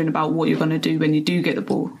picturing about what you're going to do when you do get the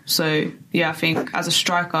ball. So yeah, I think as a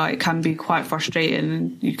striker it can be quite frustrating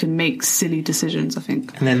and you can make silly decisions, I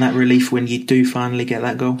think. And then that relief when you do finally get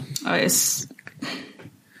that goal.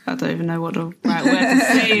 I don't even know what the right word to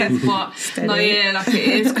say is, but no, yeah, like it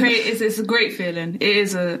is great. It's a great feeling.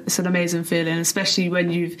 It's an amazing feeling, especially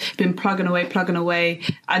when you've been plugging away,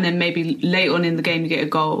 and then maybe late on in the game you get a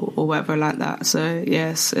goal or whatever like that. So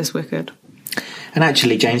yes, it's wicked. And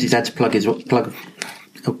actually, James, he's had to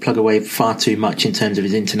plug away far too much in terms of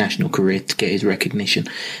his international career to get his recognition,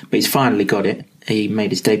 but he's finally got it. He made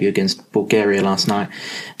his debut against Bulgaria last night,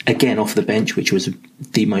 again off the bench, which was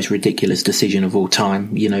the most ridiculous decision of all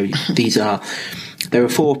time. You know, there are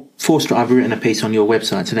four I've written a piece on your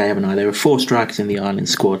website today, haven't I? There are 4 strikers in the Ireland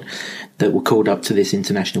squad that were called up to this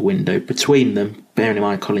international window. Between them, bearing in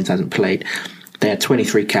mind Collins hasn't played, they had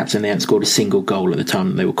 23 caps and they hadn't scored a single goal at the time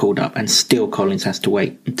that they were called up, and still Collins has to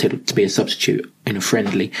wait to be a substitute in a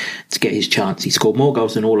friendly to get his chance. He scored more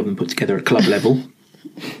goals than all of them put together at club level.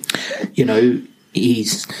 You know,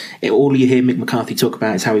 all you hear Mick McCarthy talk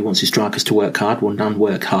about is how he wants his strikers to work hard. Well, none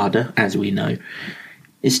work harder, as we know.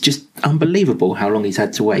 It's just unbelievable how long he's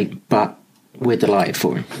had to wait, but we're delighted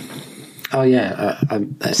for him. Oh yeah,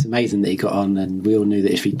 it's amazing that he got on, and we all knew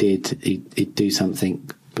that if he did, he'd do something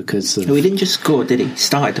because of... No, he didn't just score, did he? He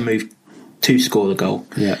started to move to score the goal,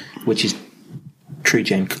 yeah, which is true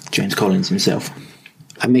James Collins himself.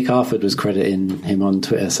 And Mick Harford was crediting him on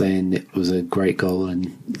Twitter, saying it was a great goal,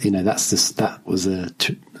 and you know that was a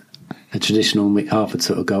traditional Mick Harford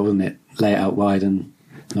sort of goal, wasn't it? Lay it out wide and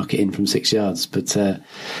knock it in from 6 yards. But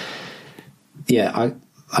yeah,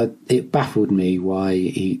 it baffled me why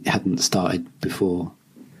he hadn't started before,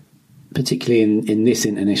 particularly in this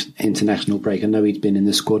international break. I know he'd been in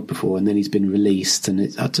the squad before, and then he's been released, and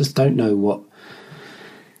I just don't know what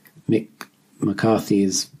Mick McCarthy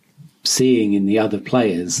is seeing in the other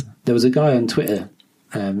players. There was a guy on Twitter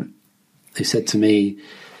who said to me,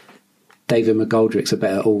 David McGoldrick's a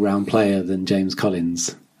better all-round player than James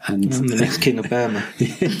Collins. And I'm the next king of Burma.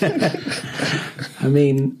 I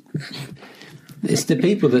mean, it's the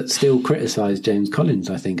people that still criticise James Collins,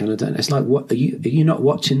 I think, and I don't. It's like, what are you not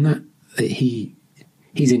watching that?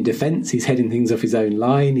 He's in defence. He's heading things off his own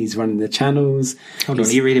line. He's running the channels. Hold on, are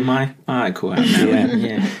you reading my article out now?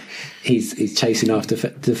 Yeah. He's chasing after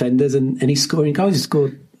defenders and he's scoring goals. He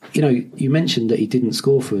scored, you know, you mentioned that he didn't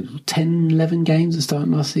score for 10, 11 games at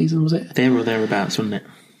starting last season, was it? There or thereabouts, wasn't it?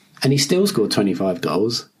 And he still scored 25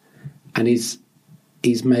 goals. And he's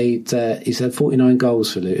had 49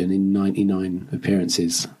 goals for Luton in 99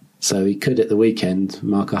 appearances. So he could, at the weekend,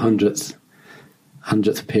 mark a 100th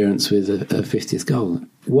appearance with a 50th goal.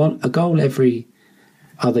 A goal every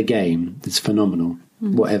other game is phenomenal,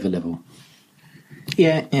 whatever level.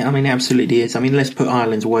 Yeah, I mean, it absolutely is. I mean, let's put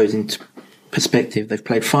Ireland's woes into perspective. They've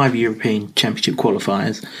played 5 European Championship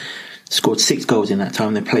qualifiers, scored 6 goals in that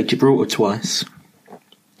time. They played Gibraltar twice.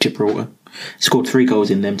 Scored 3 goals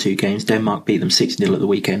in them 2 games. Denmark beat them 6-0 at the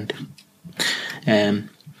weekend.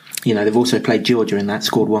 You know, they've also played Georgia in that,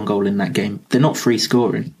 scored 1 goal in that game. They're not free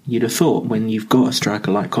scoring. You'd have thought when you've got a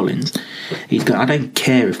striker like Collins, I don't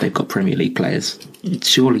care if they've got Premier League players.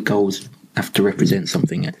 Surely goals have to represent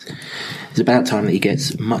something. It's about time that he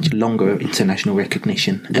gets much longer international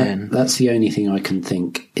recognition. That's the only thing I can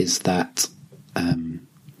think is that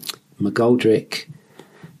McGoldrick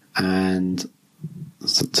and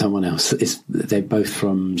someone else, they're both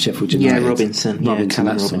from Sheffield United. Yeah, Robinson. That's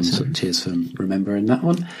Robinson. Cheers for remembering that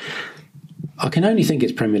one. I can only think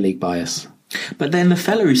it's Premier League bias. But then the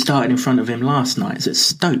fella who started in front of him last night is at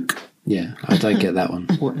Stoke. Yeah, I don't get that one.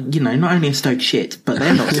 Well, you know, not only are Stoke shit, but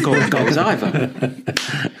they're not scoring goals either.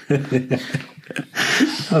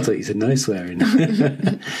 I thought you said no swearing.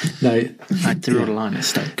 No, I drew the line at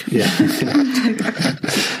Stoke. Yeah.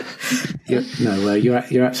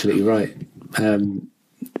 You're absolutely right.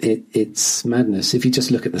 It's madness. If you just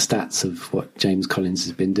look at the stats of what James Collins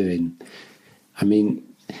has been doing, I mean,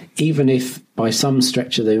 even if by some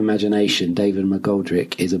stretch of the imagination David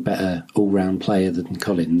McGoldrick is a better all-round player than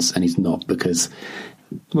Collins, and he's not, because...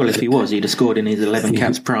 Well, if he was, he'd have scored in his 11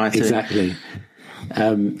 caps prior to... Exactly.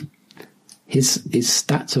 His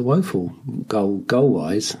stats are woeful goal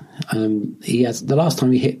wise. He has, the last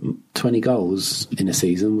time he hit 20 goals in a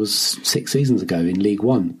season was 6 seasons ago in League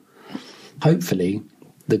One. Hopefully,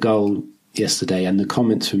 the goal yesterday and the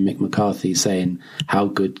comments from Mick McCarthy saying how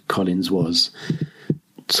good Collins was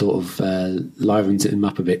sort of livens him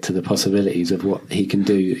up a bit to the possibilities of what he can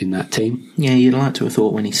do in that team. Yeah, you'd like to have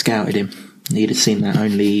thought when he scouted him, he'd have seen that.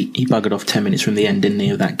 Only he buggered off 10 minutes from the end, didn't he,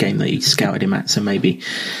 of that game that he scouted him at, so maybe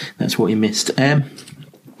that's what he missed.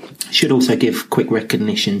 Should also give quick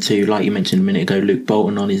recognition to, like you mentioned a minute ago, Luke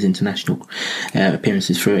Bolton on his international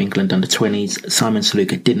appearances for England under-20s. Simon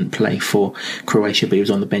Sluga didn't play for Croatia, but he was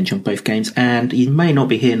on the bench on both games, and he may not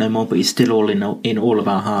be here no more, but he's still all in all of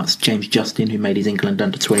our hearts. James Justin, who made his England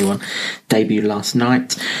under-21 debut last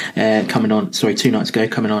night, 2 nights ago,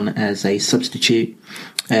 coming on as a substitute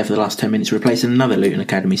for the last 10 minutes, replacing another Luton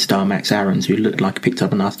Academy star, Max Aarons, who looked like he picked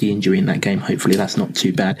up a nasty injury in that game. Hopefully that's not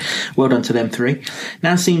too bad. Well done to them three.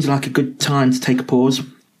 Now seems like a good time to take a pause,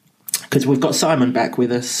 because we've got Simon back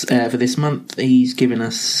with us for this month. He's given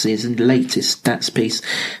us his latest stats piece,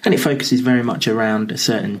 and it focuses very much around a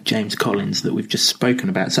certain James Collins that we've just spoken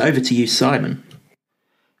about. So over to you, Simon.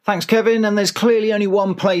 Thanks, Kevin, and there's clearly only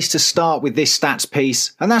one place to start with this stats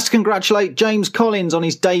piece, and that's to congratulate James Collins on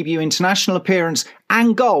his debut international appearance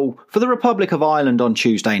and goal for the Republic of Ireland on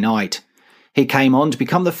Tuesday night. He came on to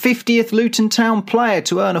become the 50th Luton Town player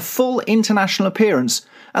to earn a full international appearance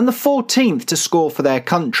and the 14th to score for their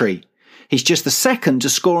country. He's just the second to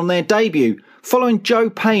score on their debut, following Joe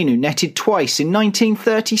Payne, who netted twice in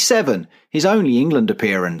 1937, his only England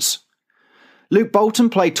appearance. Luke Bolton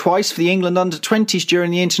played twice for the England under-20s during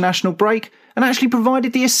the international break and actually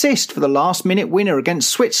provided the assist for the last-minute winner against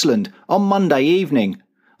Switzerland on Monday evening,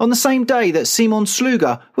 on the same day that Simon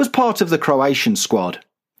Sluga was part of the Croatian squad.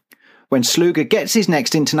 When Sluga gets his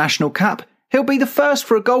next international cap, he'll be the first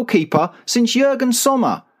for a goalkeeper since Jurgen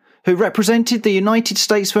Sommer, who represented the United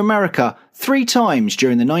States of America 3 times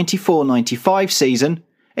during the 94-95 season,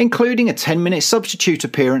 including a 10-minute substitute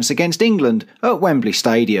appearance against England at Wembley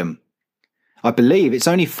Stadium. I believe it's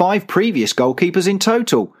only 5 previous goalkeepers in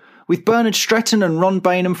total, with Bernard Stretton and Ron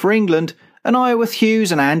Bainham for England, and Iorwerth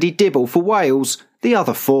Hughes and Andy Dibble for Wales, the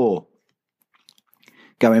other 4.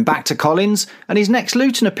 Going back to Collins, and his next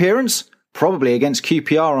Luton appearance, probably against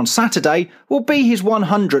QPR on Saturday, will be his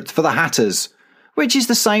 100th for the Hatters, which is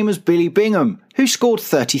the same as Billy Bingham, who scored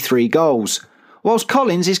 33 goals, whilst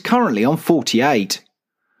Collins is currently on 48.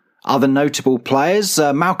 Other notable players,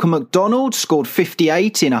 Malcolm MacDonald scored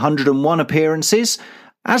 58 in 101 appearances,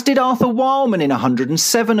 as did Arthur Wileman in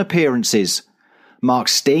 107 appearances. Mark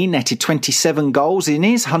Steen netted 27 goals in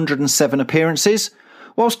his 107 appearances,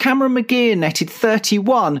 whilst Cameron McGeer netted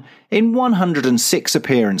 31 in 106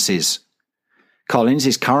 appearances. Collins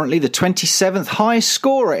is currently the 27th highest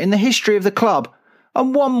scorer in the history of the club,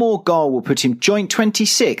 and one more goal will put him joint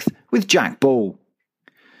 26th with Jack Ball.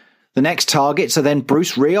 The next targets are then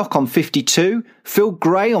Bruce Rioch on 52, Phil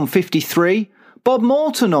Gray on 53, Bob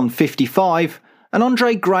Morton on 55, and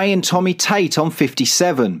Andre Gray and Tommy Tate on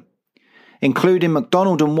 57. Including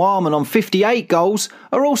MacDonald and Wileman on 58 goals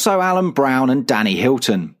are also Alan Brown and Danny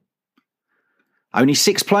Hilton. Only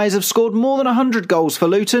 6 players have scored more than 100 goals for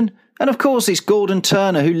Luton, and of course it's Gordon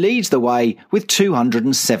Turner who leads the way with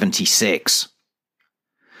 276.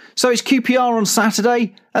 So it's QPR on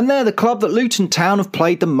Saturday, and they're the club that Luton Town have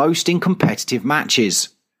played the most in competitive matches.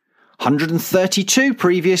 132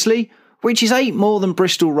 previously, which is 8 more than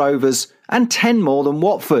Bristol Rovers and 10 more than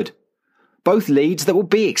Watford. Both leads that will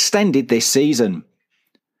be extended this season.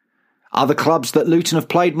 Other clubs that Luton have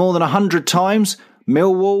played more than 100 times: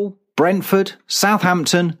 Millwall, Brentford,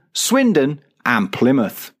 Southampton, Swindon and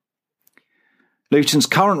Plymouth. Luton's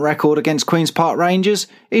current record against Queen's Park Rangers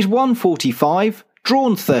is 145,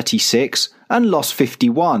 drawn 36 and lost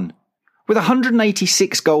 51, with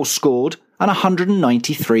 186 goals scored and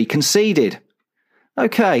 193 conceded.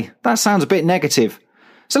 OK, that sounds a bit negative.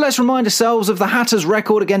 So let's remind ourselves of the Hatters'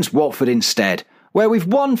 record against Watford instead, where we've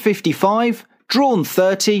won 55, drawn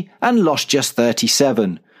 30 and lost just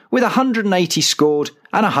 37, with 180 scored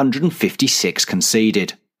and 156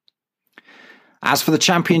 conceded. As for the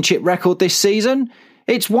Championship record this season,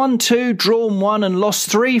 it's 1-2, drawn 1 and lost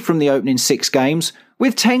 3 from the opening 6 games,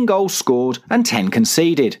 with 10 goals scored and 10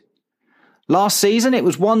 conceded. Last season it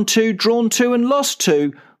was 1-2, drawn 2 and lost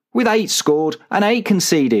 2, with 8 scored and 8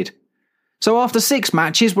 conceded. So after 6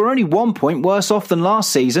 matches we're only 1 point worse off than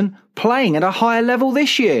last season, playing at a higher level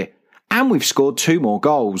this year, and we've scored 2 more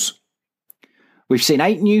goals. We've seen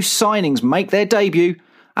 8 new signings make their debut,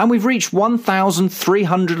 and we've reached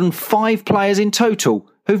 1,305 players in total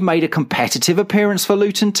who've made a competitive appearance for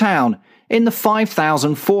Luton Town in the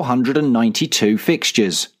 5,492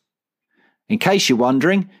 fixtures. In case you're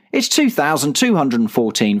wondering, it's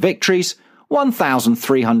 2,214 victories,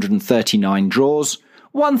 1,339 draws,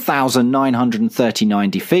 1,939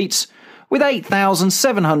 defeats, with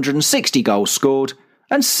 8,760 goals scored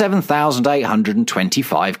and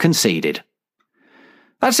 7,825 conceded.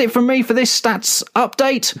 That's it from me for this stats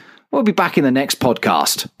update. We'll be back in the next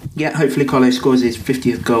podcast. Yeah, hopefully Colo scores his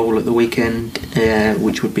 50th goal at the weekend,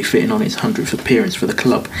 which would be fitting on his 100th appearance for the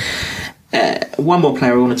club. One more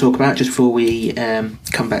player I want to talk about just before we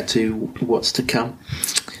come back to what's to come.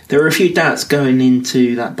 There are a few doubts going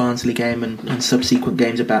into that Barnsley game and subsequent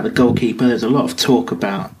games about the goalkeeper. There's a lot of talk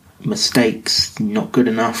about mistakes, not good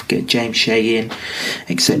enough, get James Shea in,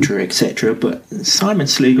 etc, etc. But Simon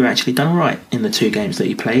Sluga actually done all right in the 2 games that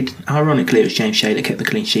he played. Ironically, it was James Shea that kept the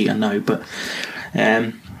clean sheet, I know, but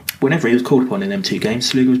whenever he was called upon in them 2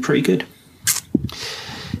 games, Sluga was pretty good.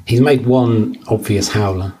 He's made one obvious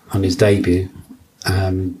howler on his debut,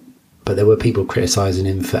 but there were people criticising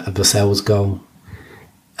him for Vassell's goal.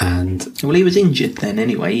 And well, he was injured then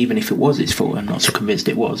anyway, even if it was his fault. I'm not so convinced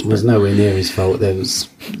it was. It was nowhere near his fault. There was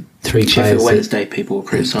 3 players. Sheffield Wednesday people were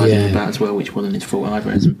criticising him about as well, which wasn't his fault either,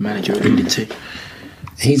 as a manager alluded to.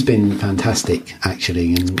 He's been fantastic,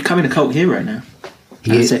 actually. And becoming a cult hero now.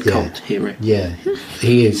 Cult hero. Yeah,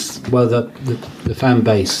 he is. Well, the fan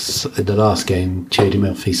base at the last game cheered him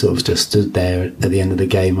up. He sort of just stood there at the end of the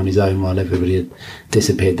game on his own while everybody had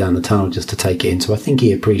disappeared down the tunnel just to take it in. So I think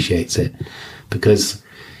he appreciates it, because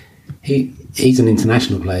he's an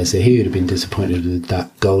international player, so he would have been disappointed with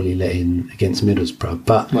that goal he let in against Middlesbrough.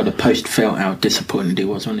 But the post felt how disappointed he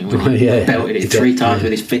was, wasn't he? When he belted it 3 times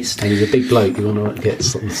with his fist. And he's a big bloke. You want to get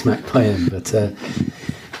something smacked by him, but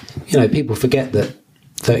people forget that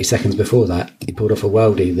 30 seconds before that he pulled off a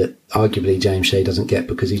worldie that arguably James Shea doesn't get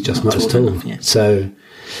because he's just not as tall enough, yeah. So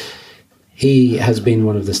he has been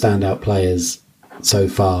one of the standout players so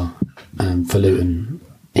far for Luton.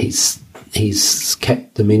 He's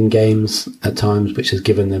kept them in games at times, which has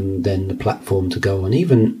given them then the platform to go on.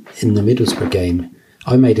 Even in the Middlesbrough game,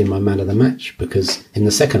 I made him my man of the match because in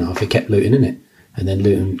the second half he kept Luton in it, and then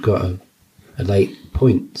Luton got a late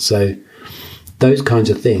point. So those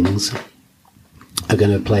kinds of things are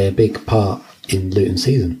going to play a big part in Luton's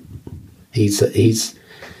season. He's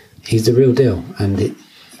the real deal, and you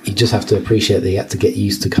just have to appreciate that he had to get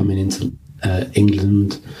used to coming into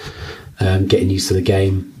England, getting used to the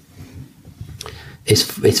game.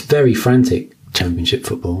 It's very frantic Championship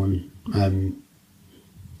football, and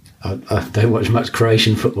I don't watch much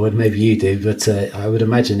Croatian football, and maybe you do, but I would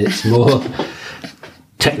imagine it's more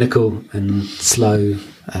technical and slow,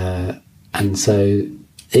 and so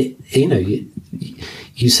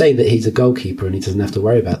you say that he's a goalkeeper and he doesn't have to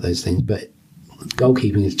worry about those things, but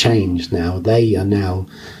goalkeeping has changed now. They are now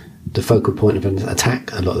the focal point of an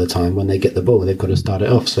attack a lot of the time. When they get the ball, they've got to start it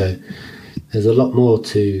off, so there's a lot more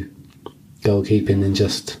to goalkeeping than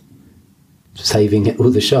just saving all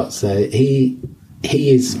the shots. So he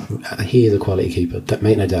is a quality keeper.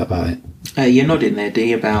 Make no doubt about it. You're nodding there,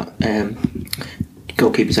 Dee, about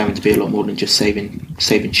goalkeepers having to be a lot more than just saving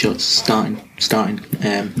shots, starting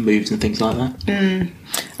moves and things like that.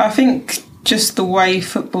 I think just the way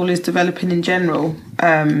football is developing in general,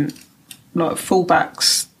 like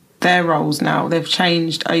fullbacks, their roles now, they've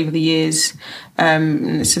changed over the years,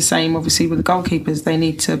 and it's the same obviously with the goalkeepers.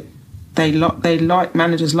 They like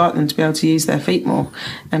managers like them to be able to use their feet more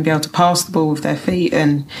and be able to pass the ball with their feet,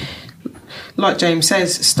 and like James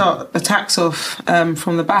says, start attacks off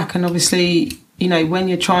from the back. And obviously, when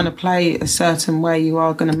you're trying to play a certain way, you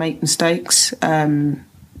are going to make mistakes,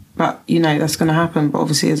 but that's going to happen. But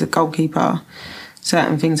obviously, as a goalkeeper,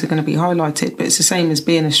 certain things are going to be highlighted. But it's the same as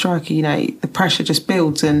being a striker. The pressure just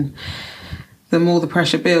builds, and the more the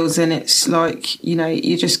pressure builds, and it's like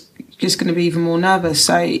you're just going to be even more nervous.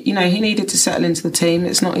 So he needed to settle into the team.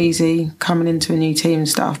 It's not easy coming into a new team and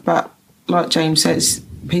stuff, but like James says,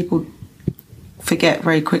 people forget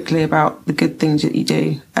very quickly about the good things that you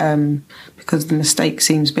do, because the mistake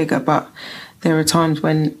seems bigger. But there are times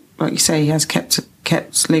when, like you say, he has kept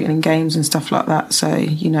Luton in games and stuff like that. So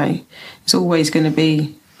it's always going to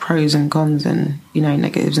be pros and cons, and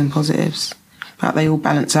negatives and positives, but they all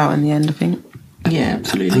balance out in the end, I think. Yeah,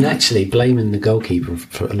 absolutely. And actually, blaming the goalkeeper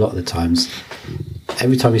for a lot of the times,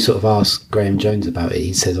 every time you sort of ask Graham Jones about it,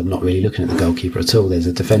 he says, I'm not really looking at the goalkeeper at all. There's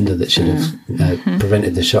a defender that should have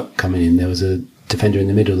prevented the shot coming in. There was a defender in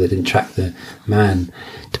the middle that didn't track the man.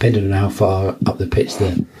 Depending on how far up the pitch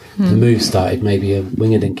the move started, maybe a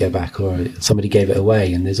winger didn't get back or somebody gave it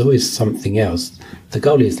away, and there's always something else. The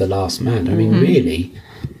goalie is the last man. I mean, really,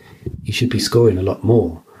 you should be scoring a lot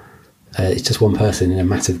more. it's just one person in a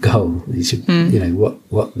massive goal. You should,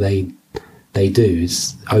 what they do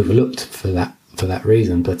is overlooked for that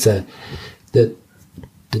reason. But the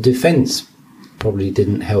defence probably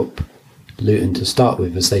didn't help Luton to start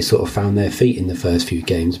with, as they sort of found their feet in the first few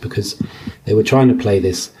games, because they were trying to play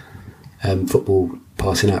this football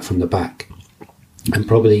passing out from the back, and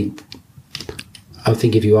probably, I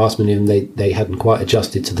think if you asked many of them, they hadn't quite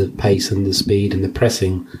adjusted to the pace and the speed and the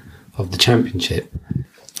pressing of the Championship.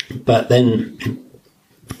 But then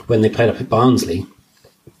when they played up at Barnsley,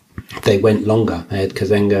 they went longer. They had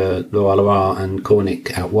Kazenga, Loa and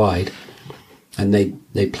Cornick out wide, and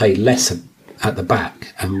they played less at the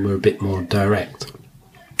back and were a bit more direct.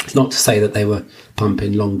 It's not to say that they were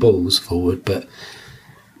pumping long balls forward, but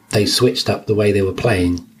they switched up the way they were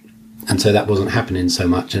playing, and so that wasn't happening so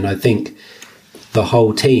much. And I think the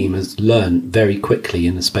whole team has learned very quickly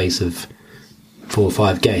in the space of 4 or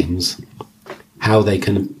 5 games how they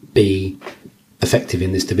can be effective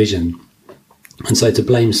in this division. And so to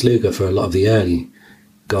blame Sluga for a lot of the early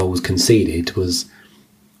goals conceded was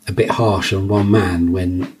a bit harsh on one man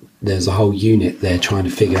when there's a whole unit there trying to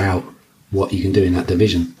figure out what you can do in that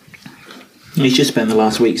division. He's just spent the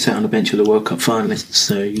last week sat on the bench of the World Cup finalists,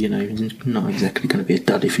 so, not exactly going to be a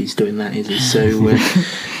dud if he's doing that, is he? So,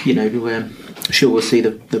 sure we'll see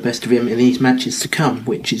the best of him in these matches to come,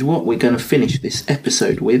 which is what we're going to finish this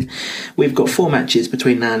episode with. We've got 4 matches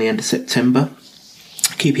between now and the end of September.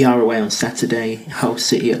 QPR away on Saturday, Hull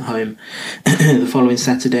City at home the following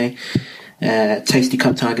Saturday, Tasty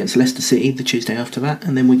Cup tie against Leicester City the Tuesday after that,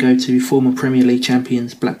 and then we go to former Premier League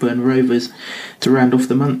champions Blackburn Rovers to round off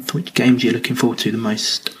the month. Which games are you looking forward to the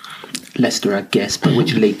most? Leicester, I guess, but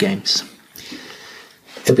which league games?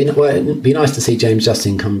 It'd be nice to see James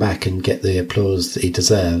Justin come back and get the applause that he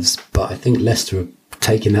deserves, but I think Leicester are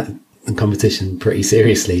taking that competition pretty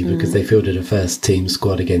seriously because they fielded a first team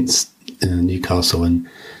squad against Newcastle, and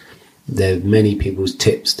there are many people's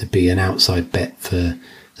tips to be an outside bet for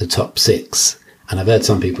the top 6, and I've heard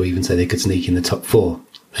some people even say they could sneak in the top 4.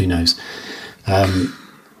 Who knows?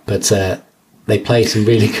 But they play some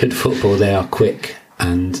really good football. They are quick,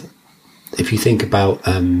 and if you think about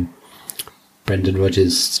Brendan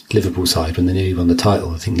Rodgers' Liverpool side when they nearly won the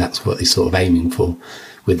title, I think that's what they're sort of aiming for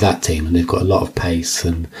with that team, and they've got a lot of pace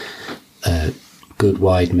and good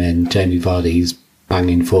wide men. Jamie Vardy's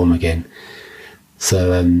banging form again,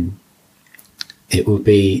 so it will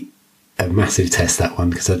be a massive test, that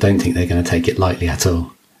one, because I don't think they're going to take it lightly at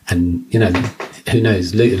all. And who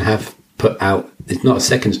knows, Luton have put out, it's not a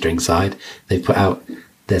second string side, they've put out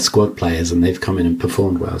their squad players and they've come in and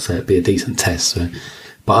performed well, so it'll be a decent test. So,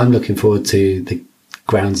 but I'm looking forward to the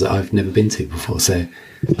grounds that I've never been to before. So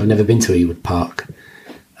I've never been to Ewood Park.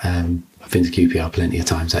 I've been to QPR plenty of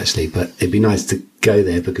times actually, but it'd be nice to go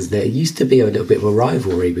there because there used to be a little bit of a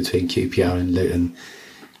rivalry between QPR and Luton.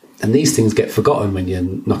 And these things get forgotten when you're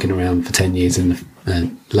knocking around for 10 years in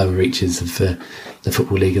the lower reaches of the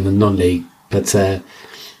Football League and the non-league. But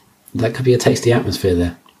that could be a tasty atmosphere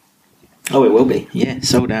there. Oh, it will be. Yeah,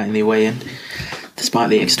 sold out in the away end,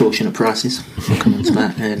 despite the extortionate prices. We'll come on to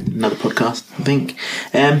that in another podcast, I think.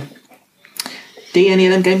 Do any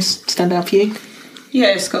of them games stand out for you?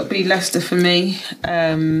 Yeah, it's got to be Leicester for me.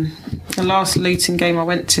 The last Luton game I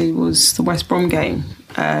went to was the West Brom game.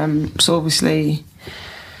 So obviously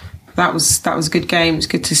that was a good game. It's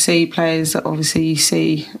good to see players that obviously you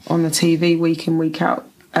see on the TV week in, week out,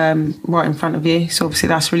 right in front of you. So obviously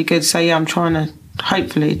that's really good. So yeah, I'm trying to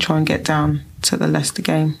hopefully try and get down to the Leicester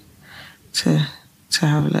game to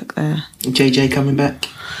have a look there. JJ coming back?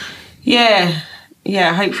 Yeah,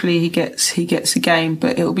 hopefully he gets a game,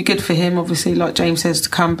 but it'll be good for him, obviously, like James says, to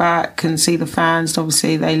come back and see the fans.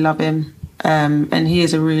 Obviously, they love him, and he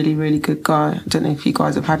is a really, really good guy. I don't know if you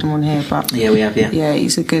guys have had him on here, but yeah, we have. Yeah,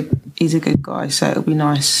 he's a good guy. So it'll be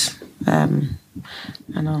nice, and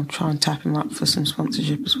I'll try and tap him up for some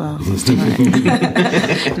sponsorship as well.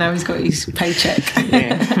 Now he's got his paycheck.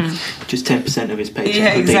 Yeah, just 10% of his paycheck.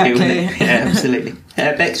 Yeah, exactly. Yeah, absolutely.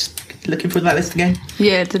 Bex, looking for that Leicester game?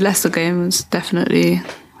 Yeah, the Leicester game was definitely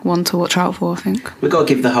one to watch out for, I think. We've got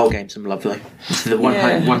to give the whole game some love, though. It's the one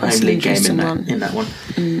home league game in that one.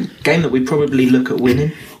 Game that we probably look at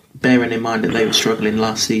winning, bearing in mind that they were struggling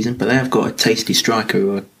last season, but they have got a tasty striker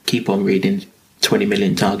who I keep on reading 20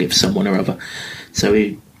 million target for someone or other. So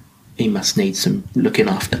he must need some looking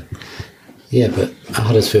after. Yeah, but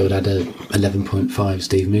Huddersfield had a 11.5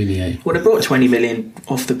 Steve Mounier. Well, they brought 20 million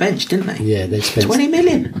off the bench, didn't they? Yeah, they've spent 20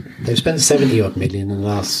 million. They've spent 70 odd million in the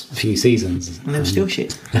last few seasons, and they were still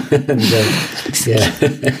shit. And, yeah,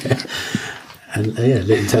 and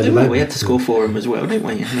Luton turned them over. We had to score for them as well, didn't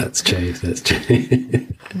we? That's true.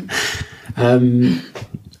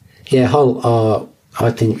 Yeah, Hull are,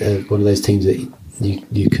 I think, one of those teams that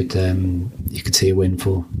you could see a win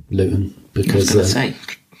for Luton because. I was going to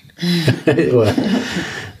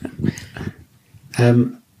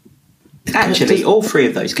say. Actually, all three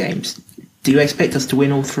of those games. Do you expect us to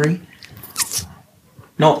win all three?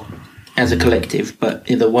 Not as a collective, but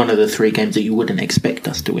either one of the three games that you wouldn't expect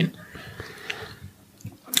us to win.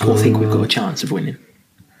 Or think we've got a chance of winning.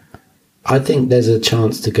 I think there's a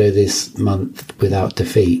chance to go this month without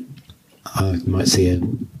defeat. I might see a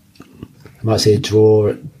draw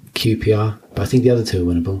at QPR, but I think the other two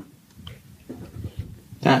are winnable.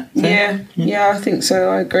 Yeah, I think so.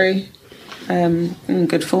 I agree. In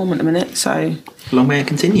good form at the minute, so long may it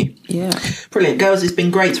continue. Yeah, brilliant, girls. It's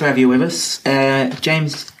been great to have you with us,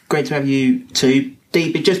 James. Great to have you too.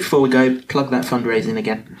 Dee, but just before we go, plug that fundraising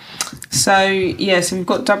again. So we've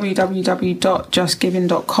got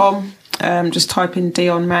www.justgiving.com. Just type in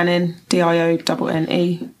Dion Manning,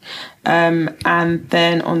 DIONNE, and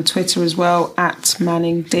then on Twitter as well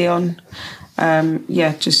 @ManningDion.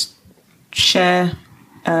 Just share,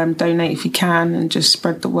 donate if you can, and just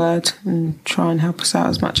spread the word and try and help us out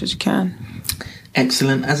as much as you can.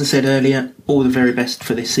 Excellent. As I said earlier, all the very best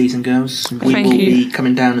for this season, girls. We Thank will you. be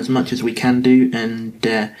coming down as much as we can do, and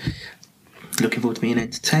looking forward to being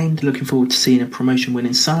entertained, looking forward to seeing a promotion win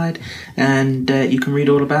inside, and you can read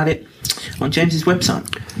all about it on James's website.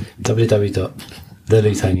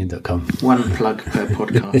 www.thelutonian.com. One plug per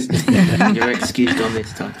podcast. You're excused on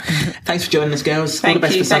this time. Thanks for joining us, girls. Thank all the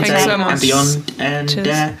best you. for Sunday Thanks so much. and beyond. And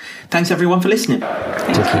Cheers. thanks everyone for listening.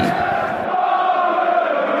 Thank you.